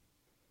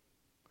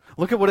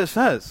 Look at what it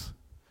says.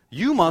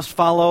 You must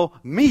follow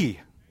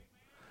me.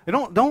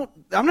 I'm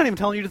not even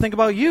telling you to think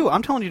about you.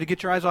 I'm telling you to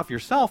get your eyes off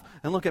yourself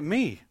and look at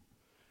me.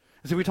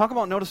 See, we talk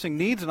about noticing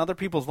needs in other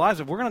people's lives.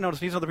 If we're going to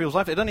notice needs in other people's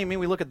lives, it doesn't even mean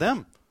we look at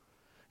them.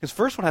 Because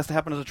first what has to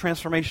happen is a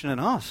transformation in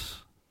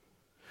us,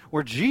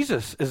 where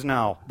Jesus is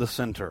now the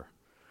center,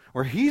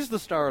 where he's the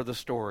star of the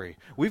story.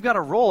 We've got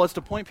a role. It's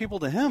to point people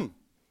to him.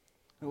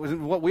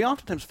 What we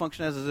oftentimes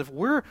function as is if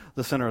we're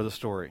the center of the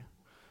story.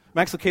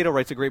 Max Lucado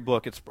writes a great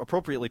book. It's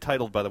appropriately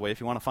titled, by the way, if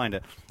you want to find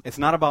it. It's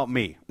Not About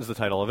Me is the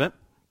title of it.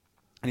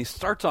 And he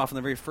starts off in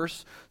the very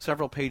first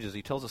several pages.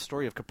 He tells a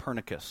story of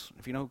Copernicus.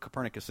 If you know who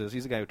Copernicus is,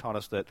 he's the guy who taught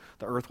us that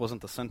the Earth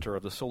wasn't the center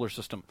of the solar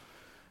system.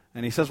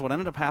 And he says what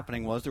ended up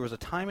happening was there was a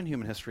time in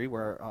human history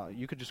where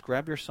you could just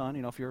grab your son,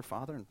 if you're a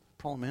father, and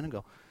pull him in and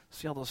go,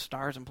 see all those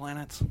stars and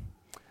planets?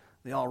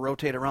 They all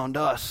rotate around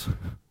us.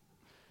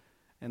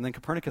 And then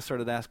Copernicus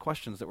started to ask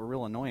questions that were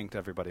real annoying to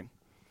everybody.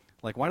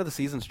 Like, why do the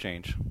seasons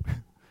change?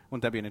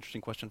 Wouldn't that be an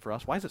interesting question for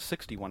us? Why is it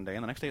 60 one day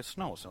and the next day it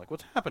snows? So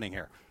what's happening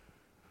here?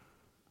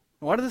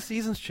 Why do the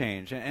seasons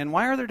change? And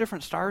why are there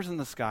different stars in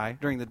the sky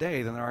during the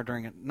day than there are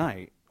during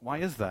night? Why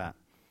is that?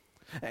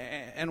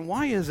 And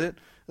why is it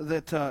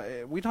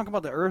that we talk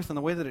about the earth and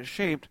the way that it's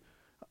shaped,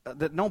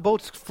 that no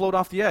boats float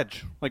off the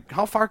edge? Like,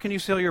 how far can you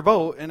sail your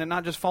boat and it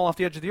not just fall off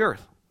the edge of the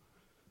earth?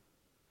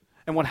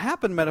 And what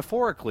happened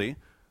metaphorically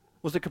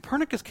was that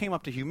Copernicus came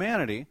up to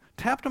humanity,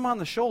 tapped him on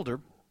the shoulder,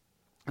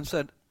 and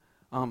said,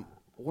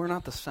 we're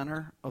not the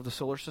center of the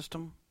solar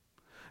system.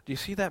 Do you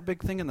see that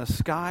big thing in the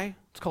sky?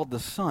 It's called the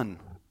sun.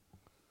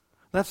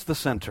 That's the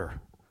center.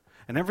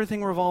 And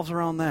everything revolves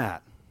around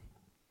that.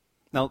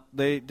 Now,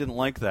 they didn't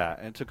like that,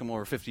 and it took them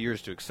over 50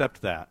 years to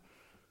accept that.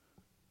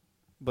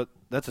 But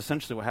that's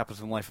essentially what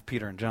happens in the life of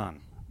Peter and John,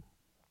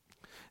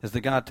 is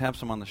that God taps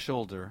them on the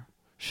shoulder,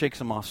 shakes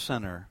them off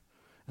center,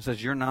 and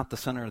says, you're not the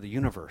center of the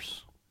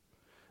universe,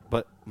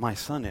 but my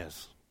son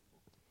is.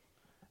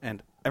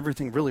 And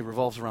everything really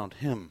revolves around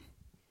him.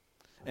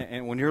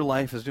 And when your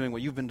life is doing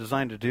what you've been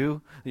designed to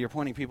do, you're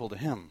pointing people to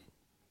him.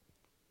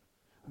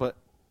 But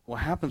what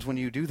happens when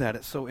you do that,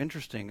 it's so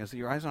interesting, is that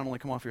your eyes not only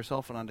come off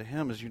yourself and onto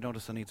him, as you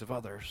notice the needs of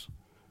others.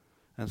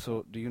 And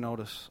so, do you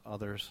notice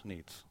others'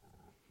 needs?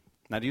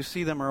 Now, do you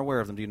see them or aware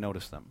of them? Do you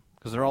notice them?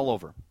 Because they're all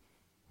over.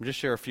 I'll just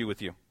share a few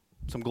with you.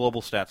 Some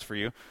global stats for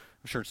you.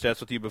 I've shared stats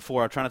with you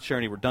before. I'm trying not to share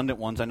any redundant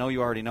ones. I know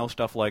you already know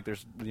stuff like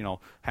there's,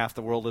 half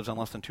the world lives on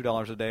less than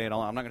 $2 a day, and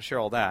all. I'm not going to share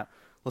all that.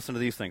 Listen to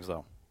these things,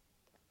 though.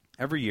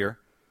 Every year,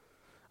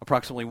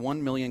 approximately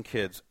 1 million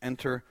kids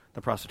enter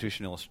the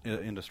prostitution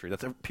industry.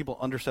 That's people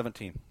under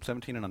 17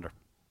 and under.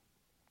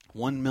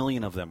 1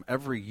 million of them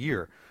every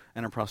year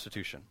enter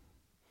prostitution.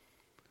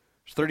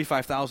 There's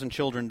 35,000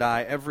 children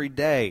die every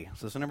day,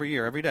 so this is every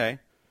year, every day,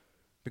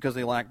 because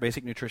they lack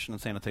basic nutrition and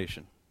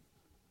sanitation.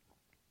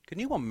 Can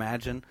you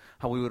imagine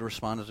how we would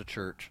respond as a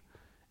church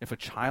if a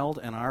child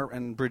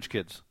and Bridge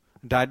Kids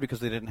died because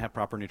they didn't have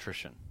proper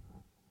nutrition?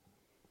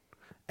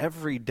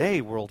 every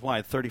day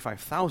worldwide,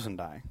 35,000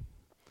 die.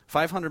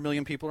 500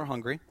 million people are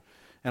hungry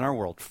in our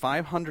world.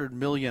 500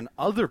 million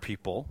other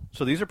people,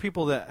 so these are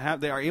people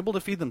that they are able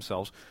to feed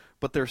themselves,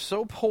 but they're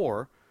so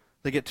poor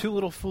they get too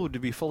little food to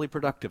be fully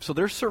productive. So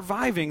they're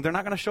surviving. They're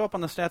not going to show up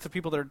on the stats of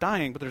people that are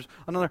dying, but there's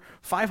another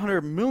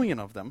 500 million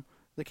of them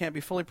that can't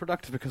be fully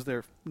productive because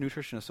their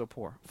nutrition is so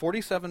poor.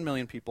 47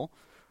 million people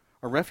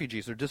are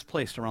refugees. They're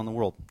displaced around the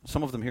world,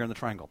 some of them here in the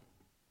Triangle.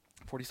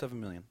 47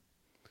 million.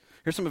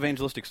 Here's some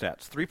evangelistic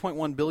stats.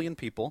 3.1 billion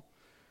people,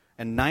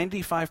 and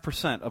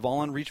 95% of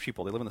all unreached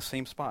people, they live in the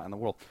same spot in the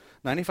world,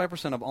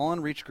 95% of all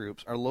unreached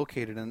groups are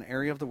located in an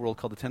area of the world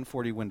called the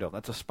 1040 window.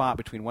 That's a spot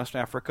between West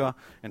Africa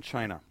and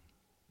China.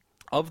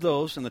 Of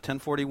those in the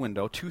 1040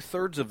 window,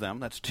 2/3 of them,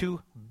 that's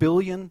 2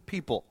 billion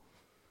people,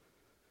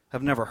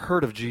 have never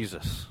heard of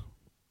Jesus,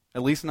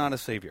 at least not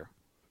as Savior.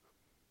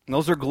 And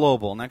those are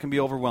global, and that can be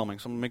overwhelming,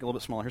 so I'm going to make it a little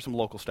bit smaller. Here's some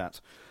local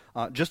stats.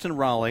 Just in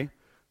Raleigh,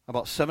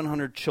 about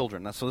 700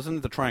 children, so this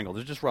isn't the Triangle,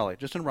 this is just Raleigh.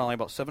 Just in Raleigh,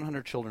 about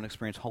 700 children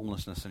experience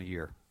homelessness in a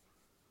year.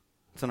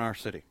 It's in our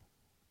city.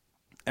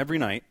 Every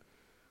night,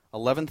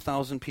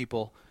 11,000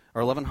 people,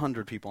 or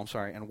 1,100 people,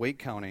 in Wake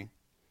County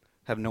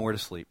have nowhere to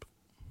sleep.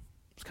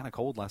 It was kind of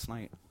cold last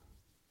night.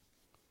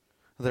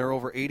 There are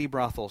over 80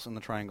 brothels in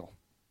the Triangle.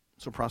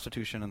 So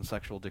prostitution and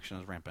sexual addiction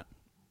is rampant.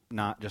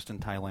 Not just in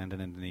Thailand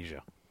and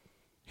Indonesia.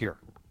 Here.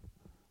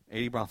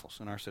 80 brothels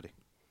in our city.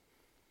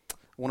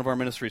 One of our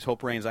ministries,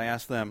 Hope Reigns, I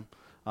asked them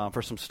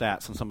for some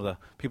stats on some of the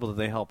people that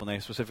they help, and they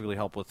specifically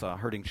help with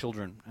hurting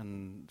children.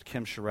 And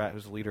Kim Charette,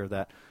 who's the leader of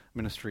that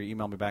ministry,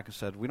 emailed me back and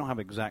said, we don't have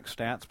exact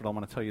stats, but I'm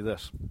going to tell you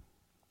this.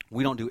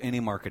 We don't do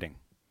any marketing.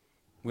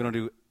 We don't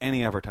do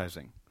any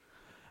advertising.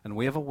 And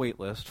we have a wait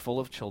list full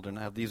of children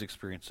that have these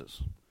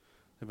experiences.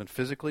 They've been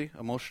physically,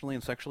 emotionally,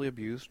 and sexually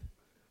abused.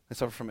 They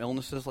suffer from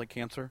illnesses like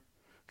cancer,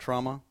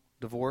 trauma,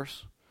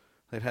 divorce.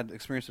 They've had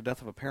experience the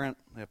death of a parent.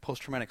 They have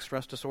post-traumatic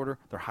stress disorder.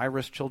 They're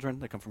high-risk children.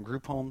 They come from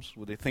group homes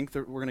where they think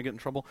we're going to get in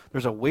trouble.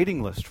 There's a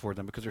waiting list for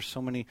them because there's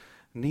so many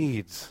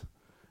needs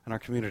in our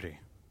community.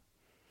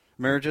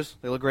 Marriages,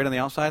 they look great on the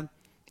outside.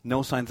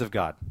 No signs of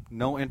God.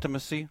 No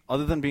intimacy.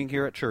 Other than being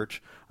here at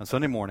church on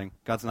Sunday morning,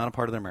 God's not a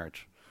part of their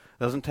marriage.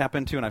 Doesn't tap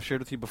into, and I've shared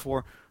with you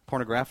before,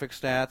 pornographic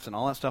stats and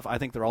all that stuff. I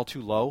think they're all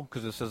too low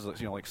because it says like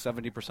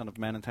 70% of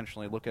men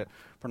intentionally look at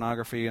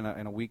pornography in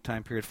a week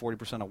time period,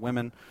 40% of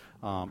women,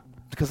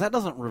 because that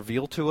doesn't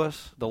reveal to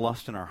us the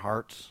lust in our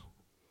hearts.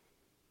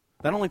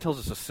 That only tells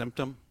us a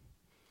symptom.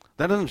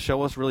 That doesn't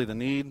show us really the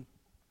need.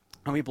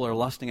 How many people are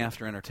lusting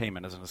after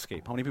entertainment as an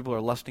escape? How many people are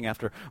lusting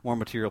after more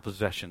material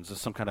possessions as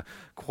some kind of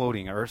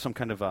quoting or some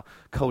kind of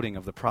coding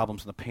of the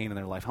problems and the pain in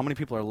their life? How many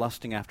people are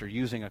lusting after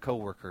using a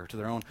coworker to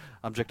their own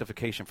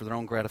objectification, for their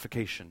own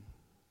gratification?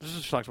 This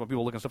just talks about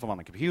people looking stuff up on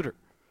the computer.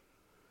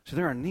 So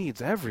there are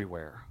needs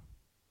everywhere.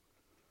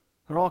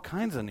 There are all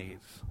kinds of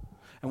needs.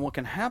 And what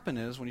can happen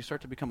is when you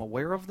start to become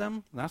aware of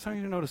them, and that's how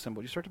you notice them,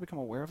 but you start to become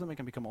aware of them, it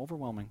can become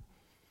overwhelming.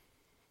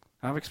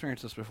 I've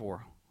experienced this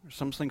before.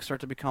 Some things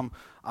start to become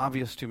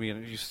obvious to me,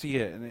 and you see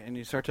it, and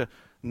you start to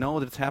know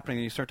that it's happening,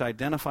 and you start to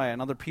identify it in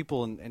other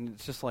people, and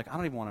it's just like, I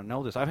don't even want to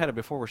know this. I've had it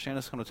before where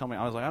Shannon's come to tell me,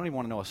 I was like, I don't even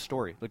want to know a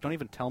story. Like, don't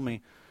even tell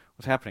me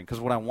what's happening, because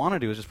what I want to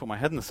do is just put my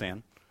head in the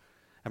sand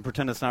and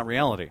pretend it's not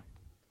reality.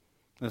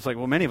 And it's like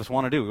what many of us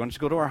want to do. We want to just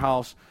go to our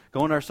house,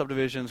 go into our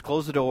subdivisions,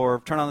 close the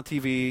door, turn on the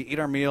TV, eat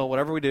our meal,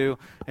 whatever we do,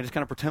 and just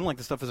kind of pretend like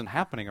this stuff isn't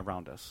happening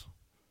around us.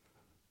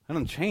 That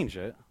doesn't change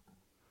it.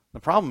 The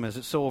problem is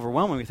it's so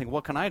overwhelming, we think,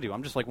 what can I do?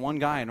 I'm just like one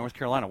guy in North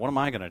Carolina. What am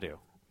I going to do?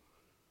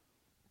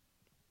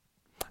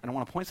 And I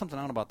want to point something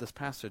out about this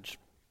passage,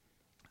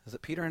 is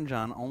that Peter and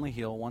John only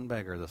heal one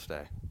beggar this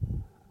day.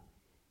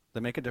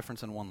 They make a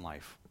difference in one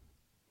life.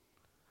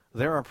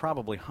 There are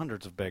probably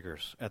hundreds of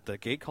beggars at the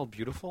gate called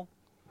Beautiful,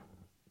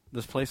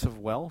 this place of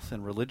wealth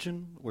and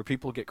religion where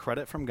people get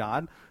credit from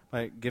God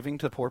by giving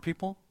to poor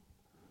people.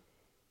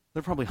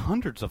 There are probably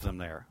hundreds of them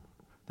there.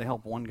 They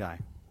help one guy.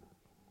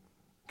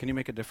 Can you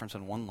make a difference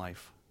in one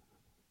life?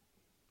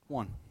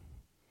 One.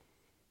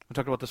 We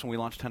talked about this when we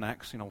launched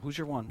 10X. Who's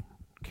your one?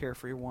 Care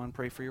for your one,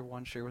 pray for your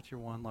one, share with your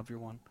one, love your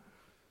one.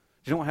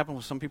 Do you know what happened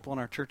with some people in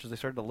our churches? They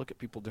started to look at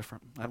people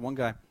different. I had one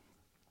guy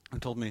who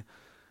told me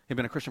he'd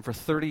been a Christian for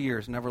 30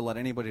 years, never led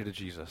anybody to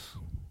Jesus.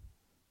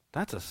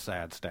 That's a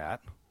sad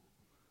stat.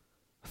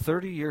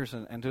 30 years,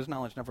 and to his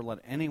knowledge, never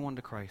led anyone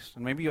to Christ.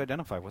 And maybe you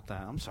identify with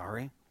that. I'm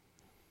sorry.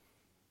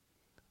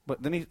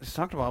 But then he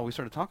talked about, we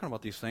started talking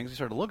about these things. He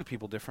started to look at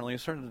people differently. He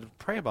started to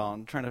pray about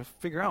and trying to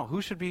figure out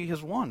who should be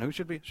his one.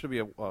 Should it be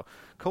a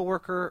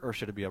coworker, or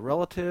should it be a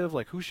relative?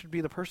 Like, who should be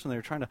the person they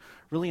were trying to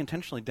really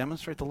intentionally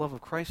demonstrate the love of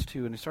Christ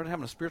to? And he started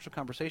having a spiritual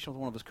conversation with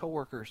one of his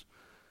coworkers.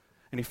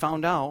 And he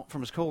found out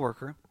from his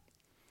coworker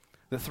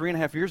that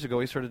 3.5 years ago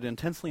he started to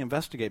intensely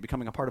investigate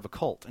becoming a part of a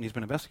cult, and he's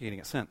been investigating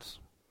it since.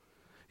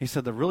 He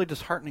said the really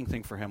disheartening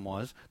thing for him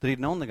was that he'd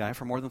known the guy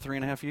for more than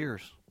 3.5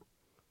 years.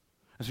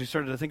 And so he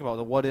started to think about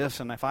the what ifs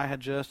and if I had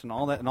just and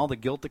all that and all the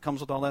guilt that comes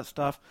with all that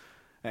stuff.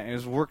 And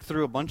he's worked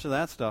through a bunch of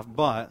that stuff.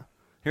 But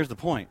here's the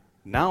point.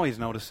 Now he's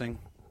noticing.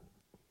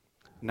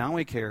 Now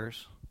he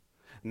cares.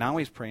 Now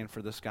he's praying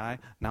for this guy.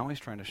 Now he's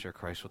trying to share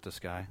Christ with this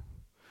guy.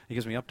 He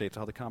gives me updates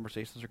how the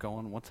conversations are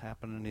going, what's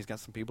happening, and he's got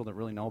some people that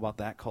really know about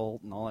that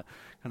cult and all that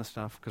kind of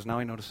stuff, because now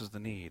he notices the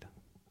need.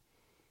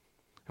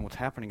 And what's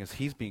happening is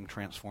he's being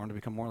transformed to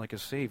become more like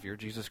his Savior,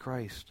 Jesus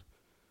Christ.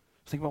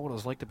 Think about what it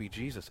was like to be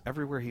Jesus.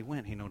 Everywhere he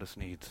went, he noticed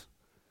needs.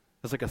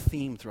 It's like a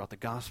theme throughout the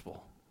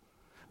gospel.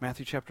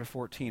 Matthew chapter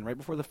 14, right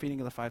before the feeding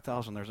of the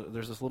 5,000,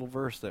 there's this little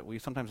verse that we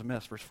sometimes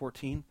miss, verse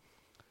 14.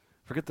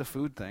 Forget the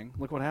food thing.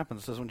 Look what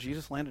happens. It says, when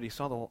Jesus landed, he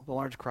saw the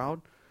large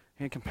crowd.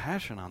 He had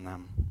compassion on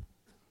them.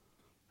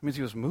 It means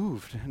he was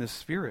moved in his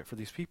spirit for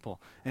these people.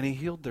 And he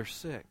healed their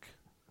sick.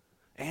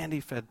 And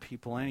he fed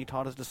people. And he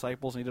taught his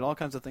disciples. And he did all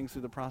kinds of things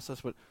through the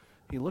process. But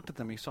he looked at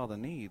them. He saw the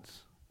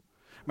needs.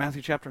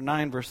 Matthew chapter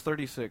 9, verse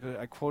 36.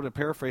 I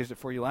paraphrased it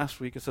for you last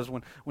week. It says,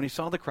 when he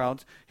saw the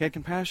crowds, he had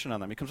compassion on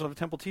them. He comes out of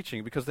temple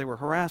teaching. Because they were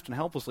harassed and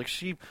helpless like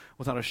sheep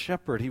without a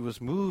shepherd, he was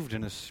moved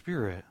in his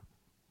spirit.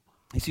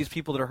 He sees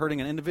people that are hurting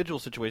in individual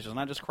situations,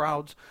 not just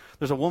crowds.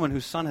 There's a woman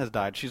whose son has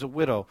died. She's a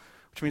widow,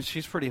 which means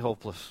she's pretty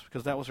hopeless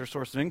because that was her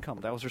source of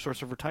income. That was her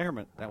source of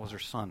retirement. That was her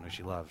son who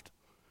she loved.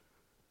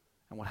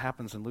 And what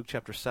happens in Luke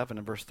chapter 7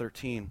 and verse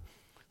 13,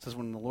 it says,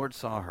 when the Lord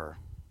saw her,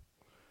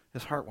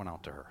 his heart went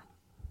out to her.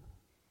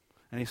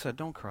 And he said,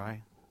 don't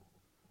cry.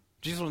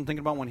 Jesus wasn't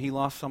thinking about when he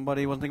lost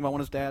somebody. He wasn't thinking about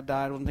when his dad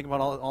died. He wasn't thinking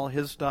about all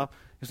his stuff.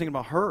 He was thinking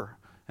about her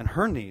and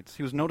her needs.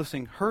 He was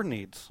noticing her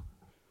needs.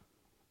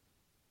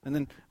 And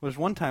then there's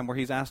one time where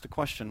he's asked a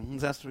question.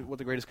 He's asked what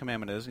the greatest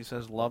commandment is. He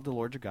says, love the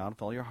Lord your God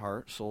with all your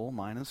heart, soul,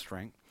 mind, and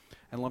strength,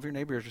 and love your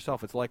neighbor as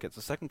yourself. It's like it's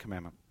the second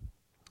commandment.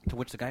 To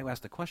which the guy who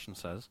asked the question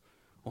says,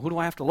 well, who do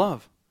I have to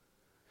love?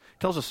 He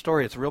tells a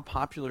story. It's a real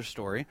popular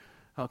story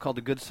called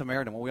the Good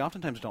Samaritan. What we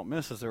oftentimes don't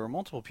miss is there were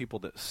multiple people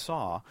that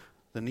saw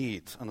the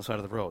needs on the side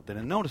of the road. They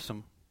didn't notice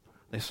them.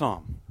 They saw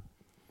them.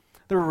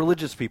 There were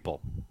religious people.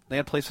 They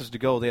had places to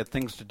go. They had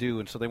things to do,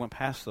 and so they went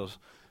past those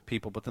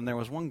people. But then there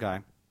was one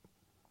guy.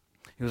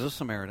 He was a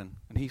Samaritan,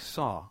 and he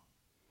saw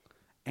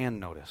and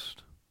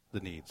noticed the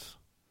needs.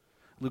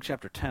 Luke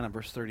chapter 10 and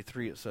verse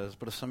 33, it says,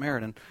 but a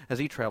Samaritan, as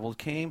he traveled,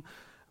 came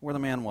where the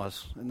man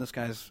was. And this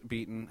guy's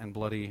beaten and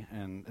bloody,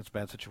 and it's a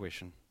bad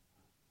situation.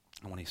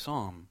 And when he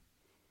saw him,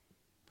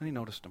 then he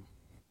noticed him.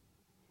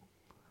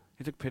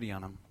 He took pity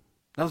on him.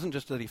 That wasn't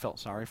just that he felt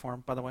sorry for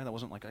him, by the way. That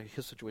wasn't like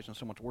his situation is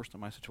so much worse than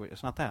my situation.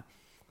 It's not that.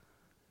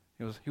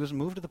 He was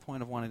moved to the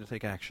point of wanting to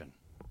take action.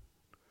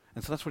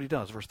 And so that's what he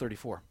does, verse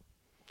 34.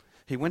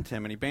 He went to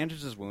him and he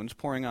bandaged his wounds,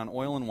 pouring on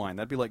oil and wine.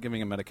 That'd be like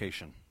giving him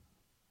medication.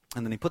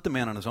 And then he put the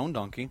man on his own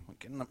donkey,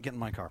 get in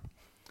my car,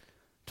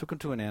 took him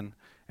to an inn,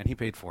 and he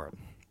paid for it.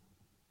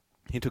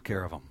 He took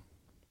care of him.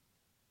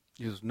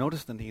 He just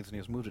noticed the needs and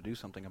he was moved to do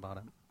something about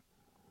it.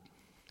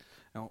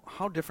 Now,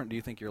 how different do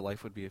you think your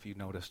life would be if you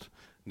noticed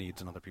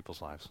needs in other people's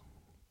lives?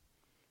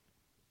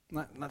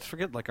 Let's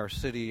forget like our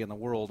city and the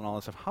world and all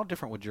that stuff. How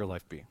different would your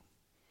life be?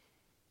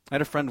 I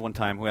had a friend one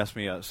time who asked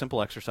me a simple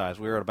exercise.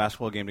 We were at a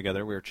basketball game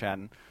together. We were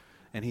chatting.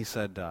 And he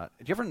said,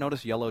 did you ever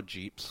notice yellow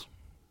Jeeps?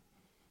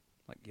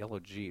 Like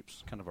yellow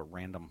Jeeps, kind of a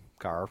random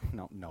car.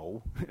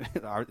 No.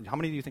 How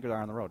many do you think there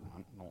are on the road?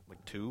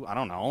 Like 2? I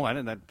don't know. I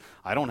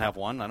don't have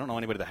one. I don't know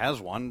anybody that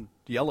has one.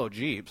 Yellow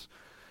Jeeps.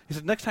 He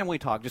said, next time we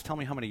talk, just tell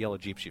me how many yellow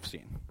Jeeps you've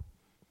seen.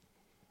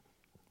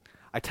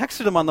 I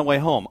texted him on the way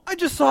home. I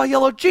just saw a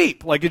yellow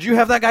Jeep. Like, did you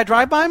have that guy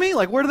drive by me?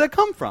 Like, where did that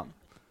come from?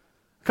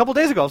 A couple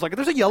days ago, I was like,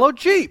 there's a yellow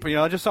Jeep.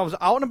 I was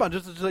out and about,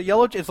 just a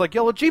yellow Jeep. It's like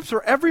yellow Jeeps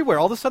are everywhere.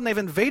 All of a sudden, they've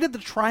invaded the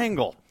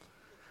triangle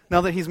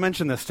now that he's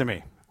mentioned this to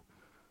me.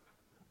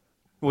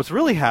 What's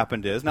really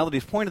happened is, now that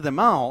he's pointed them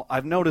out,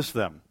 I've noticed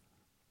them.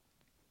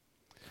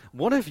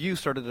 What if you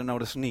started to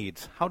notice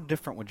needs? How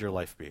different would your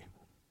life be?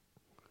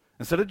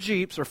 Instead of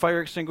Jeeps or fire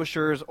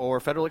extinguishers or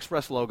Federal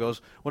Express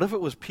logos, what if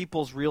it was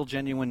people's real,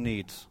 genuine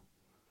needs?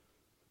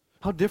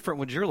 How different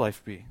would your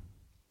life be?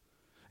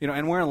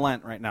 And we're in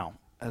Lent right now.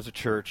 As a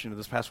church,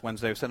 this past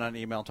Wednesday, I sent out an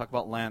email and talked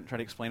about Lent, try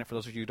to explain it for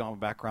those of you who don't have a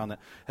background that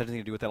has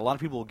anything to do with that. A lot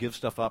of people will give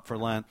stuff up for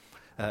Lent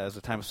as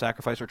a time of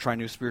sacrifice or try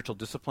new spiritual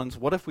disciplines.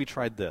 What if we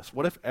tried this?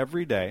 What if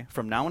every day,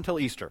 from now until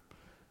Easter,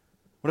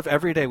 what if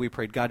every day we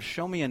prayed, God,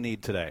 show me a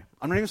need today?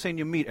 I'm not even saying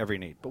you meet every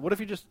need, but what if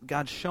you just,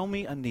 God, show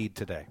me a need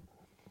today?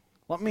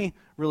 Let me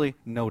really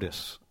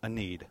notice a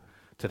need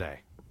today.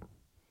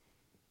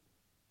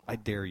 I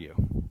dare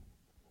you.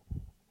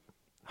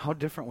 How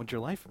different would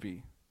your life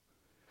be?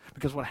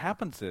 Because what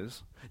happens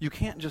is, you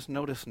can't just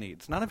notice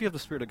needs. Not if you have the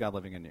Spirit of God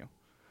living in you.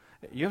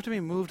 You have to be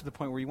moved to the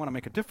point where you want to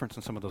make a difference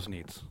in some of those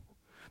needs.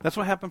 That's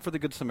what happened for the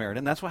Good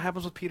Samaritan. That's what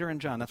happens with Peter and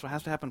John. That's what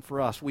has to happen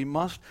for us. We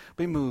must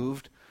be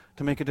moved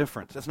to make a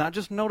difference. It's not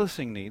just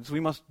noticing needs. We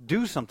must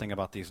do something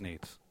about these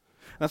needs.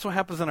 That's what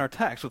happens in our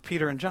text with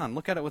Peter and John.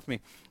 Look at it with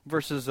me.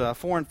 Verses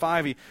 4 and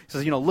 5, he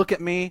says, look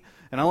at me,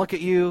 and I'll look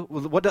at you.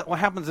 What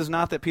happens is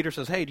not that Peter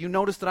says, hey, do you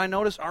notice that I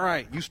noticed? All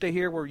right, you stay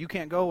here where you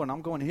can't go, and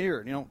I'm going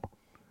here.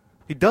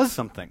 He does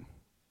something.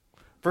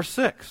 Verse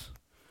 6, he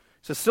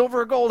says,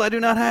 silver or gold I do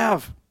not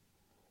have.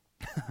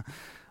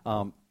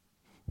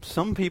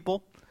 Some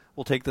people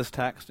will take this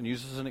text and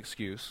use it as an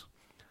excuse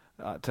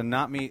to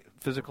not meet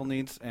physical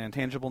needs and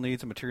tangible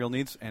needs and material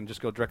needs and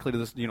just go directly to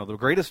this. The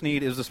greatest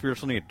need is the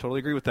spiritual need. Totally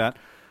agree with that.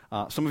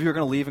 Some of you are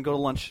going to leave and go to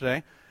lunch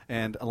today.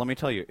 And let me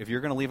tell you, if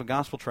you're going to leave a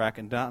gospel tract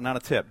and not a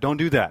tip, don't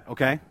do that,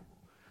 okay?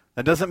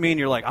 That doesn't mean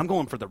you're like, I'm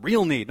going for the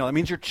real need. No, that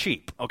means you're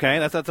cheap, okay?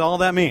 That's all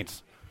that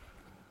means.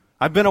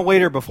 I've been a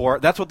waiter before.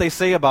 That's what they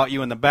say about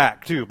you in the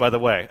back, too, by the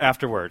way,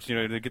 afterwards.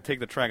 They could take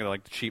the tract and they're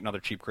like, cheap, another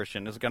cheap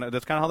Christian. That's kind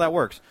of how that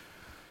works.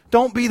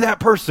 Don't be that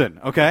person,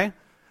 okay?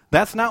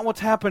 That's not what's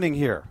happening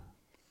here.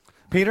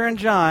 Peter and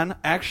John,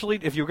 actually,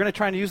 if you're going to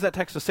try and use that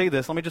text to say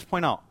this, let me just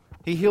point out.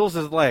 He heals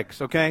his legs,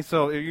 okay?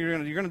 So you're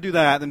going to do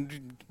that,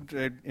 and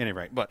at any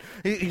rate. But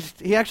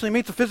he actually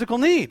meets a physical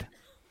need.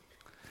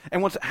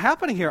 And what's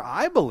happening here,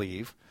 I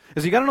believe,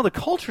 is you got to know the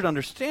culture to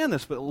understand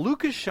this, but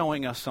Luke is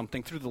showing us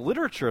something through the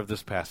literature of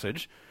this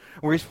passage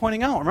where he's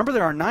pointing out, remember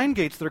there are 9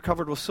 gates that are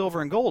covered with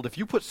silver and gold. If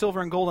you put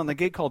silver and gold on the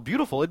gate called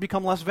beautiful, it'd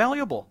become less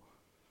valuable.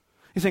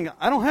 He's saying,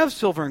 I don't have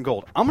silver and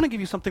gold. I'm going to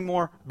give you something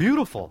more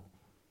beautiful.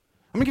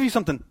 I'm going to give you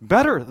something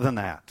better than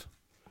that.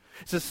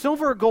 He says,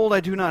 silver or gold I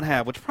do not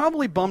have, which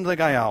probably bummed the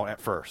guy out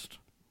at first.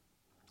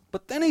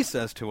 But then he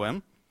says to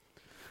him,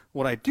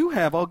 what I do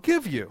have, I'll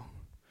give you.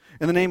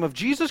 In the name of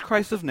Jesus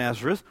Christ of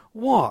Nazareth,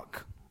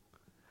 walk.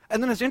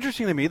 And then it's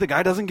interesting to me, the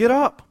guy doesn't get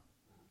up.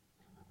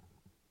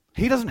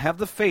 He doesn't have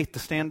the faith to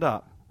stand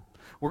up.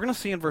 We're going to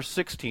see in verse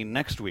 16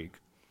 next week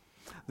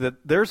that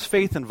there's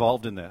faith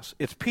involved in this.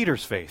 It's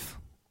Peter's faith.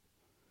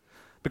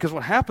 Because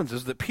what happens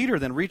is that Peter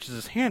then reaches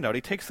his hand out.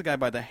 He takes the guy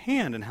by the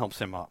hand and helps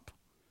him up.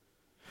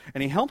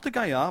 And he helped the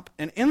guy up,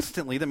 and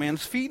instantly the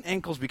man's feet and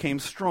ankles became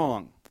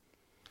strong,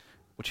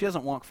 which he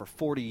hasn't walked for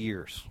 40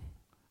 years.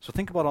 So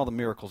think about all the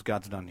miracles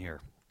God's done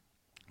here.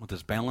 With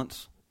his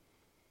balance,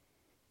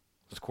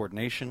 his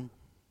coordination,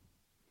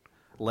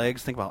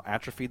 legs, think about how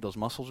atrophied those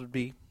muscles would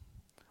be.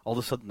 All of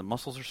a sudden the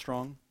muscles are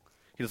strong.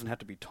 He doesn't have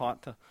to be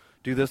taught to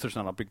do this. There's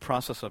not a big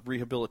process of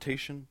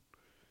rehabilitation.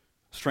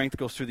 Strength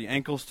goes through the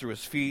ankles, through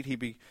his feet.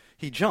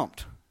 He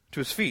jumped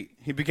to his feet.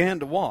 He began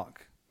to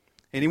walk.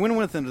 And he went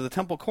with him to the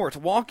temple courts,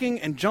 walking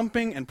and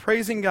jumping and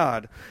praising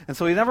God. And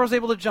so he never was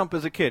able to jump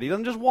as a kid. He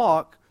doesn't just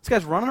walk. This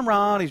guy's running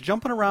around. He's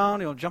jumping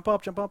around. He'll jump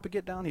up, and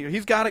get down here.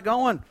 He's got it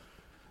going.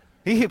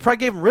 He probably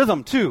gave him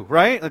rhythm too,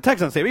 right? The text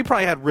doesn't say, but he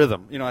probably had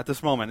rhythm, at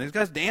this moment. These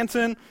guys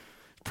dancing,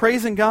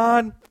 praising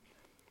God. And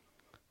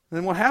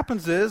then what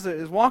happens is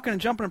walking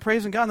and jumping and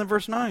praising God. And then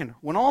verse 9,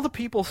 when all the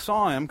people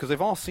saw him, because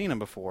they've all seen him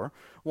before,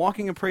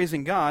 walking and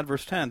praising God,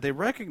 verse 10, they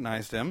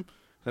recognized him.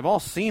 They've all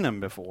seen him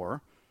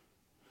before.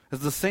 As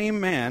the same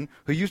man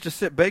who used to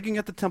sit begging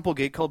at the temple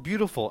gate called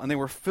Beautiful, and they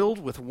were filled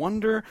with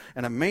wonder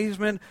and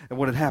amazement at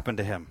what had happened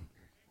to him.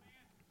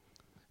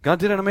 God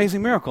did an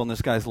amazing miracle in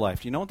this guy's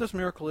life. Do you know what this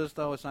miracle is,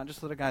 though? It's not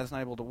just that a guy that's not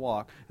able to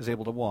walk is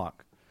able to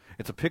walk.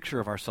 It's a picture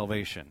of our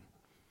salvation.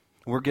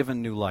 We're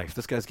given new life.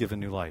 This guy's given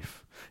new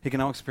life. He can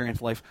now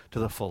experience life to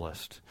the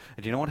fullest.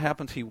 And do you know what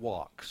happens? He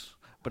walks.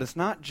 But it's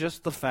not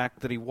just the fact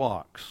that he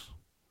walks.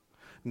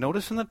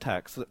 Notice in the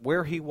text that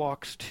where he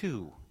walks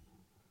to,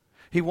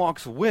 he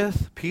walks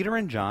with Peter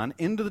and John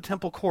into the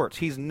temple courts.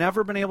 He's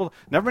never been able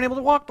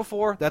to walk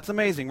before. That's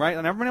amazing, right?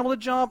 Never been able to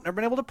jump, never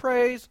been able to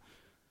praise.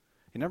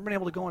 He'd never been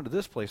able to go into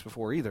this place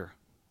before either.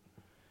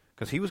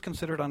 Because he was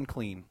considered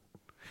unclean.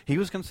 He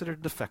was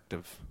considered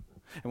defective.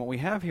 And what we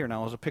have here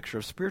now is a picture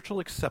of spiritual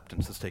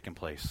acceptance that's taken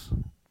place.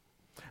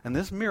 And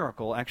this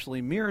miracle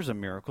actually mirrors a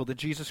miracle that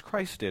Jesus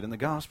Christ did in the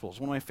Gospels.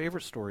 One of my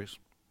favorite stories.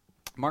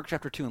 Mark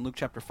chapter 2 and Luke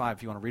chapter 5,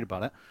 if you want to read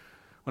about it.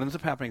 What ends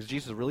up happening is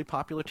Jesus is a really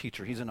popular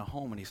teacher. He's in a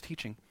home and he's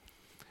teaching.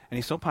 And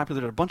he's so popular,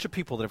 there are a bunch of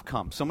people that have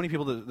come. So many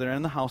people that are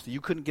in the house that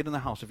you couldn't get in the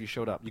house if you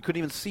showed up. You couldn't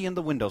even see in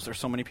the windows. There's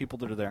so many people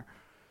that are there.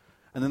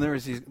 And then there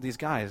was these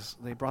guys.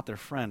 They brought their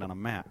friend on a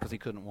mat because he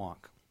couldn't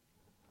walk.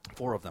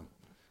 4 of them.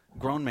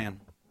 Grown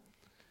man.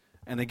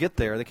 And they get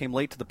there. They came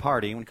late to the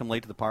party. When they come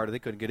late to the party, they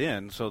couldn't get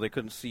in, so they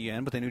couldn't see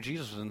in. But they knew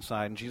Jesus was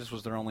inside, and Jesus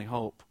was their only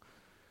hope.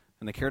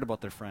 And they cared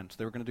about their friends.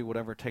 They were going to do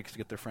whatever it takes to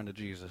get their friend to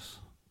Jesus.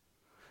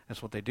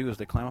 That's what they do is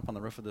they climb up on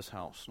the roof of this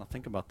house. Now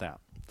think about that.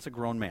 It's a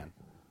grown man,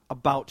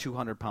 about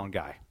 200-pound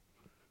guy.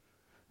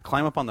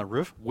 Climb up on the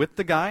roof with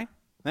the guy.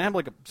 They have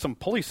some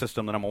pulley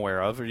system that I'm aware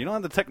of. Or you don't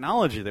have the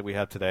technology that we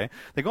have today.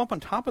 They go up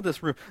on top of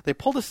this roof. They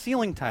pull the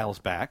ceiling tiles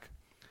back.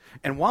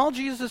 And while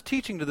Jesus is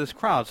teaching to this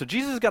crowd, so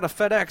Jesus has got a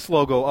FedEx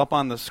logo up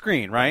on the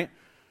screen, right?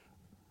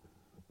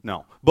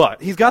 No.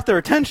 But he's got their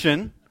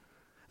attention.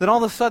 Then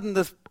all of a sudden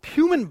this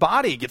human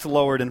body gets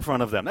lowered in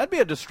front of them. That'd be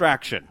a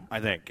distraction,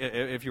 I think,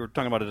 if you were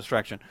talking about a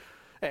distraction.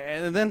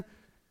 And then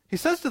he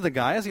says to the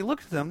guy, as he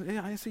looks at them,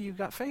 yeah, I see you've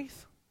got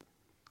faith.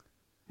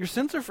 Your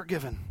sins are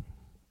forgiven.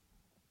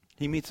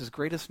 He meets his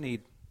greatest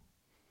need,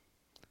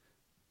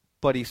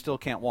 but he still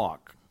can't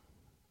walk.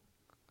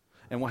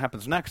 And what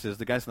happens next is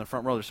the guys in the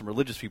front row, there's some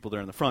religious people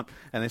there in the front,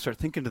 and they start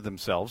thinking to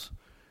themselves,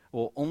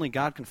 well, only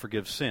God can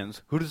forgive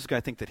sins. Who does this guy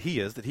think that he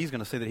is, that he's going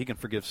to say that he can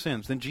forgive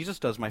sins? Then Jesus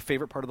does my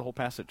favorite part of the whole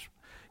passage.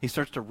 He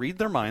starts to read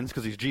their minds,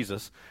 because he's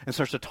Jesus, and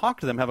starts to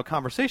talk to them, have a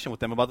conversation with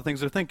them about the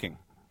things they're thinking.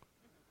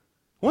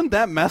 Wouldn't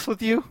that mess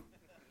with you?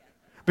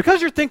 Because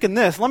you're thinking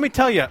this, let me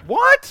tell you,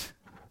 what?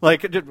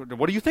 Like,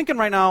 what are you thinking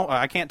right now?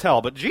 I can't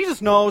tell, but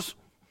Jesus knows.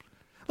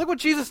 Look what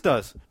Jesus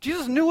does.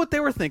 Jesus knew what they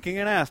were thinking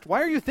and asked,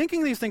 why are you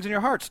thinking these things in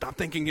your heart? Stop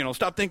thinking,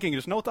 stop thinking.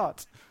 There's no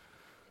thoughts.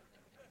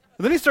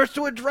 And then he starts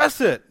to address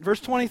it.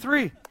 Verse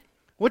 23.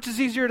 Which is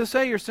easier to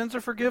say, your sins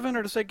are forgiven,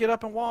 or to say, get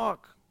up and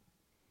walk?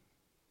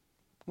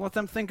 Let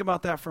them think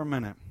about that for a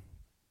minute.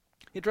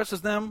 He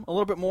addresses them a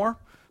little bit more.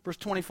 Verse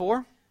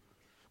 24.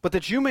 But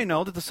that you may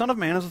know that the Son of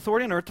Man has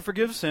authority on earth to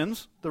forgive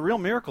sins. The real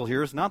miracle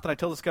here is not that I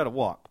tell this guy to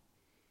walk.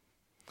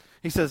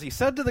 He says, he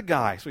said to the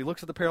guy, so he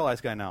looks at the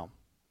paralyzed guy now,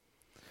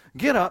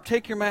 get up,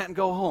 take your mat, and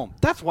go home.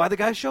 That's why the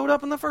guy showed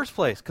up in the first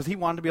place, because he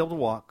wanted to be able to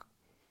walk.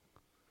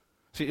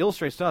 See, it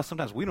illustrates to us,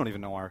 sometimes we don't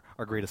even know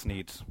our greatest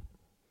needs.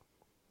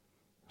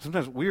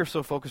 Sometimes we are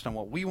so focused on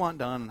what we want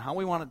done and how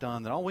we want it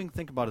done that all we can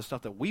think about is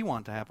stuff that we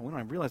want to happen. We don't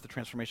even realize the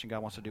transformation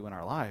God wants to do in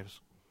our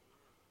lives.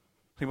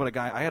 Think about a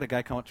guy. I had a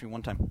guy come up to me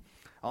one time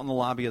out in the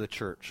lobby of the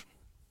church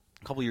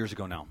a couple years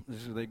ago now.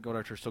 They go to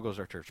our church, still goes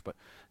to our church, but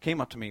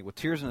came up to me with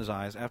tears in his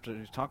eyes after he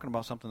was talking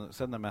about something that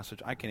said in the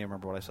message. I can't even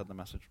remember what I said in the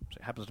message.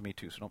 It happens to me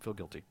too, so don't feel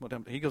guilty. But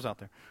he goes out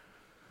there,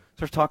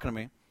 starts talking to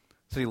me.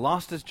 So he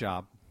lost his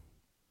job.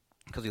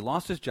 Because he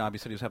lost his job, he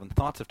said he was having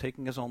thoughts of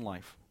taking his own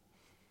life.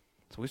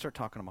 So we start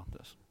talking about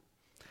this.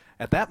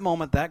 At that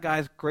moment, that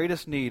guy's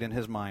greatest need in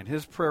his mind,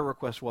 his prayer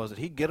request was that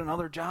he get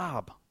another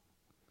job.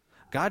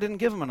 God didn't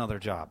give him another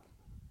job.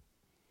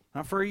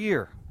 Not for a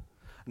year.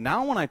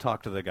 Now when I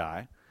talk to the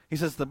guy, he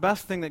says the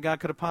best thing that God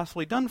could have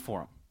possibly done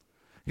for him.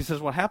 He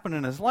says what happened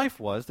in his life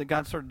was that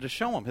God started to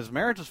show him. His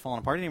marriage was falling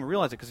apart. He didn't even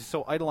realize it because he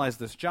so idolized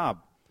this job.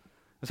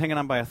 He was hanging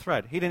on by a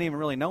thread. He didn't even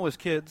really know his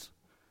kids.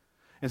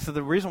 And so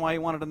the reason why he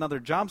wanted another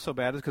job so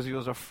bad is because he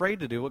was afraid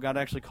to do what God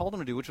actually called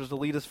him to do, which was to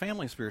lead his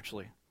family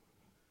spiritually.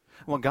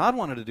 What God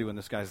wanted to do in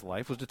this guy's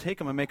life was to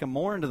take him and make him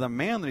more into the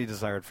man that he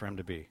desired for him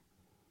to be.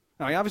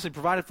 Now, he obviously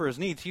provided for his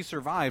needs. He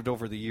survived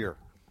over the year.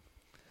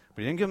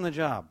 But he didn't give him the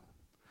job.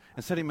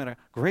 Instead, he met a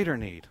greater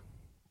need.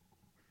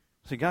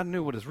 See, God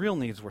knew what his real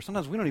needs were.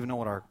 Sometimes we don't even know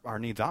what our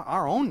needs are,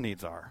 our own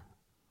needs are.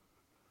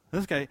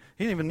 This guy,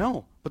 he didn't even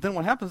know. But then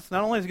what happens,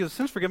 not only does he get his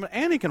sins forgiven,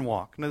 and he can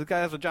walk. Now, this guy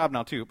has a job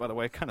now, too, by the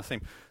way. Kind of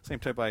same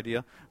type of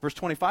idea. Verse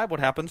 25, what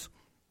happens?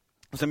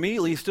 So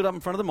immediately he stood up in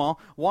front of them all,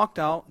 walked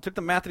out, took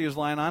the mat that he was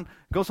lying on,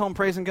 goes home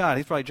praising God.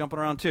 He's probably jumping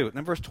around, too. And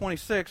then verse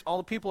 26, all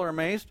the people are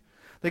amazed.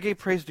 They gave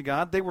praise to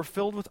God. They were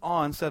filled with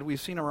awe and said, we've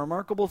seen a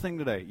remarkable thing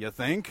today. You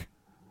think?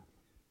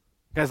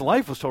 The guy's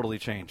life was totally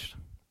changed.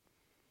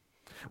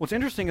 What's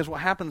interesting is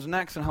what happens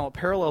next and how it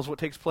parallels what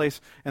takes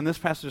place in this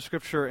passage of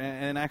Scripture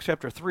in Acts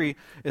chapter 3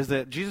 is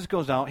that Jesus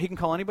goes out. He can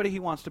call anybody he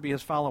wants to be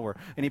his follower.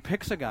 And he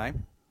picks a guy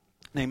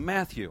named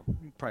Matthew.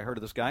 You've probably heard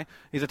of this guy.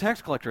 He's a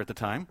tax collector at the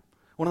time.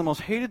 One of the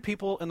most hated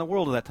people in the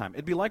world at that time.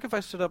 It'd be like if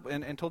I stood up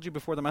and told you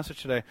before the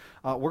message today,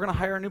 we're going to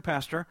hire a new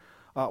pastor.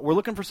 We're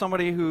looking for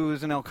somebody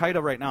who's in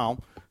Al-Qaeda right now,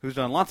 who's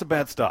done lots of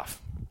bad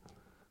stuff.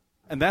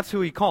 And that's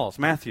who he calls,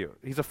 Matthew.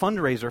 He's a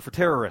fundraiser for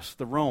terrorists,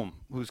 the Rome,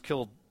 who's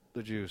killed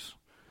the Jews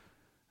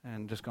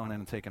and just gone in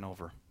and taken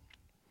over.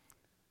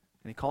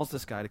 And he calls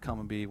this guy to come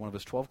and be one of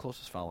his 12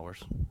 closest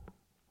followers.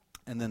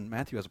 And then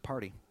Matthew has a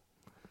party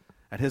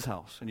at his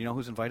house. And you know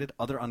who's invited?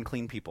 Other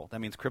unclean people.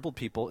 That means crippled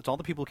people. It's all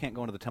the people who can't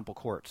go into the temple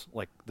courts,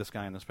 like this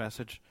guy in this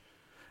passage.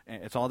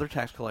 And it's all their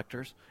tax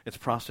collectors. It's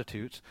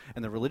prostitutes.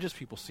 And the religious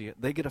people see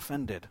it. They get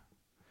offended.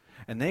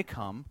 And they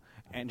come,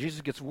 and Jesus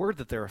gets word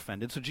that they're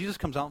offended. So Jesus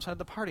comes outside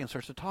the party and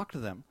starts to talk to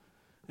them.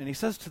 And he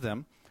says to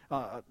them,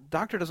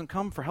 doctor doesn't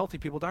come for healthy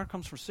people. Doctor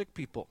comes for sick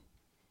people.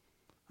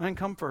 I didn't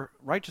come for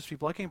righteous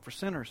people. I came for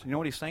sinners. You know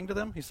what he's saying to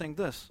them? He's saying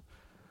this.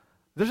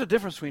 There's a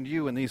difference between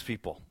you and these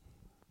people.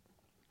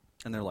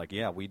 And they're like,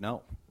 yeah, we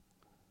know.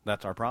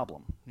 That's our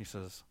problem. He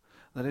says,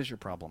 that is your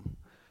problem.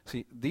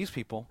 See, these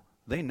people,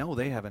 they know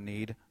they have a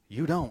need.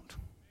 You don't.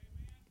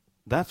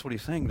 That's what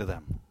he's saying to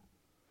them.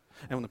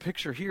 And when the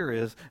picture here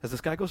is, as this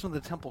guy goes into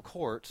the temple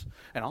courts,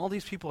 and all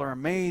these people are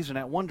amazed and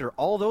at wonder,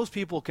 all those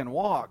people can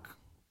walk.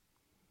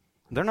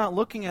 They're not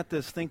looking at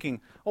this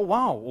thinking, oh,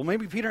 wow, well,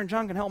 maybe Peter and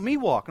John can help me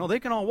walk. No,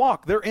 they can all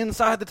walk. They're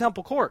inside the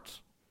temple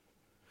courts.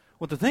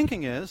 What the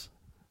thinking is,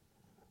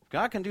 if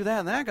God can do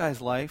that in that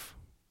guy's life,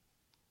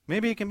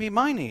 maybe he can meet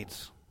my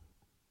needs.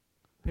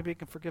 Maybe he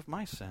can forgive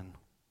my sin.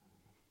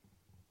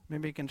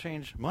 Maybe he can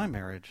change my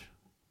marriage.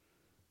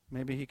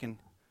 Maybe he can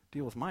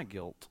deal with my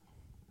guilt.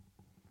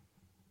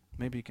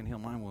 Maybe he can heal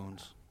my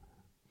wounds.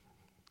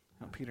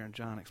 Now, Peter and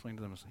John explained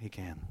to them, he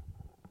can.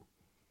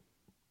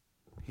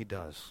 He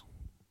does.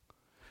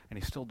 And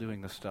he's still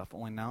doing this stuff.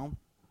 Only now,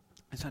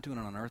 he's not doing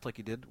it on earth like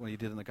he did when he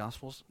did in the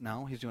Gospels.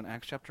 Now he's doing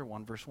Acts chapter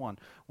 1, verse 1.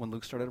 When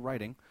Luke started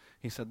writing,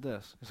 he said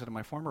this. He said, in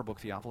my former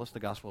book, Theophilus, the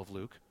Gospel of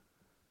Luke,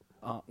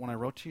 when I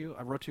wrote to you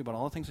about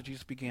all the things that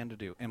Jesus began to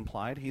do.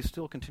 Implied, he's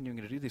still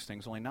continuing to do these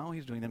things, only now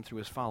he's doing them through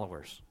his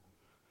followers.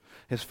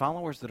 His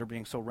followers that are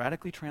being so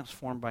radically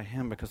transformed by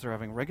him because they're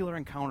having regular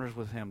encounters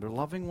with him. They're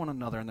loving one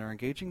another and they're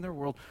engaging their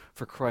world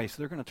for Christ.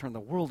 They're going to turn the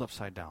world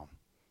upside down.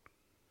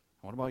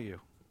 What about you?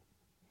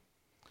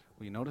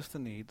 Will you notice the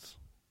needs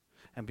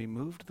and be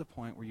moved to the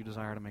point where you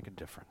desire to make a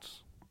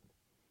difference?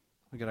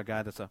 We got a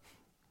guy that's a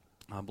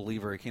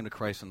believer. He came to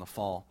Christ in the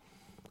fall.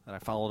 that I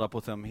followed up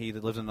with him. He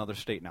lives in another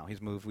state now.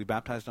 He's moved. We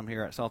baptized him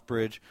here at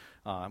Southbridge,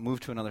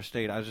 moved to another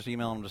state. I was just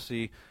emailing him to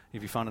see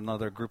if he found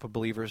another group of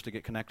believers to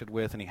get connected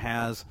with, and he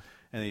has.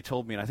 And he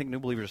told me, and I think new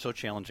believers are so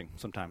challenging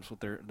sometimes with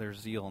their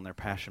zeal and their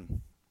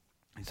passion.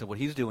 He said what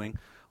he's doing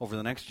over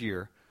the next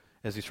year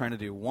is he's trying to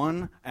do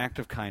one act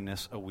of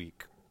kindness a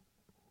week.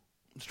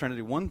 He's trying to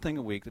do one thing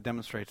a week that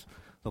demonstrates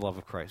the love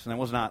of Christ. And that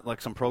was not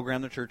like some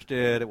program the church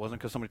did. It wasn't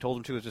because somebody told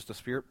him to. It was just the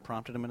Spirit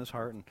prompted him in his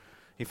heart, and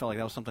he felt like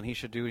that was something he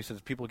should do. He says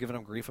people giving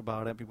him grief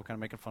about it, people kind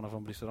of making fun of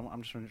him, but he said,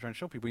 I'm just trying to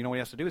show people. You know what he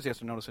has to do is he has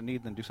to notice a need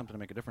and then do something to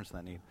make a difference in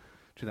that need,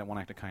 do that one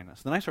act of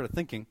kindness. Then I started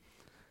thinking,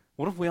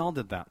 what if we all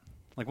did that?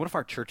 Like, what if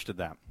our church did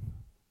that?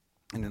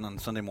 And then on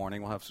Sunday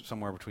morning, we'll have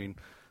somewhere between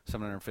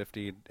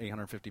 750,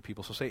 850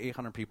 people. So say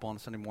 800 people on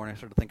Sunday morning. I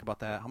started to think about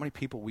that, how many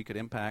people we could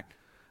impact.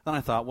 Then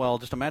I thought, well,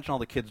 just imagine all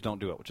the kids don't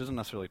do it, which isn't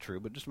necessarily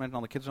true, but just imagine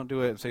all the kids don't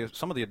do it and say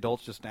some of the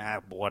adults just,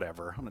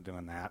 whatever, I'm not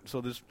doing that.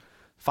 So there's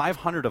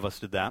 500 of us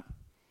did that,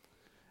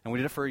 and we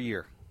did it for a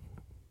year.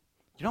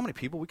 You know how many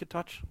people we could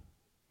touch?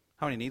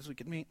 How many needs we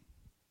could meet?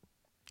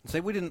 Say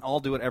we didn't all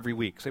do it every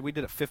week. Say we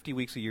did it 50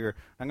 weeks a year.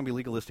 I'm going to be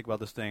legalistic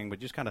about this thing, but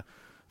just kind of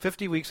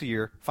 50 weeks a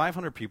year,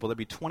 500 people, that'd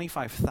be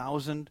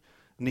 25,000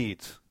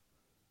 needs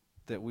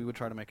that we would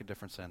try to make a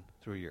difference in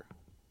through a year.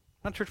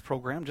 Not a church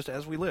program, just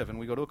as we live. And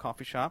we go to a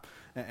coffee shop,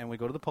 and we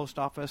go to the post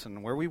office,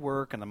 and where we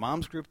work, and the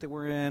moms group that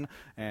we're in,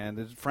 and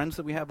the friends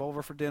that we have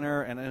over for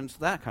dinner, and it's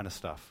that kind of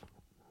stuff.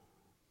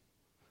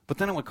 But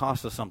then it would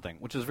cost us something,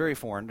 which is very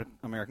foreign to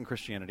American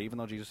Christianity, even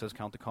though Jesus says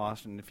count the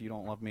cost, and if you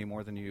don't love me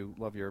more than you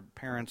love your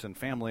parents and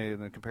family,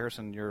 in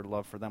comparison, your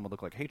love for them would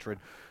look like hatred.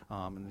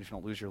 And if you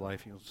don't lose your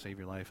life, you'll save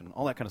your life, and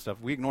all that kind of stuff.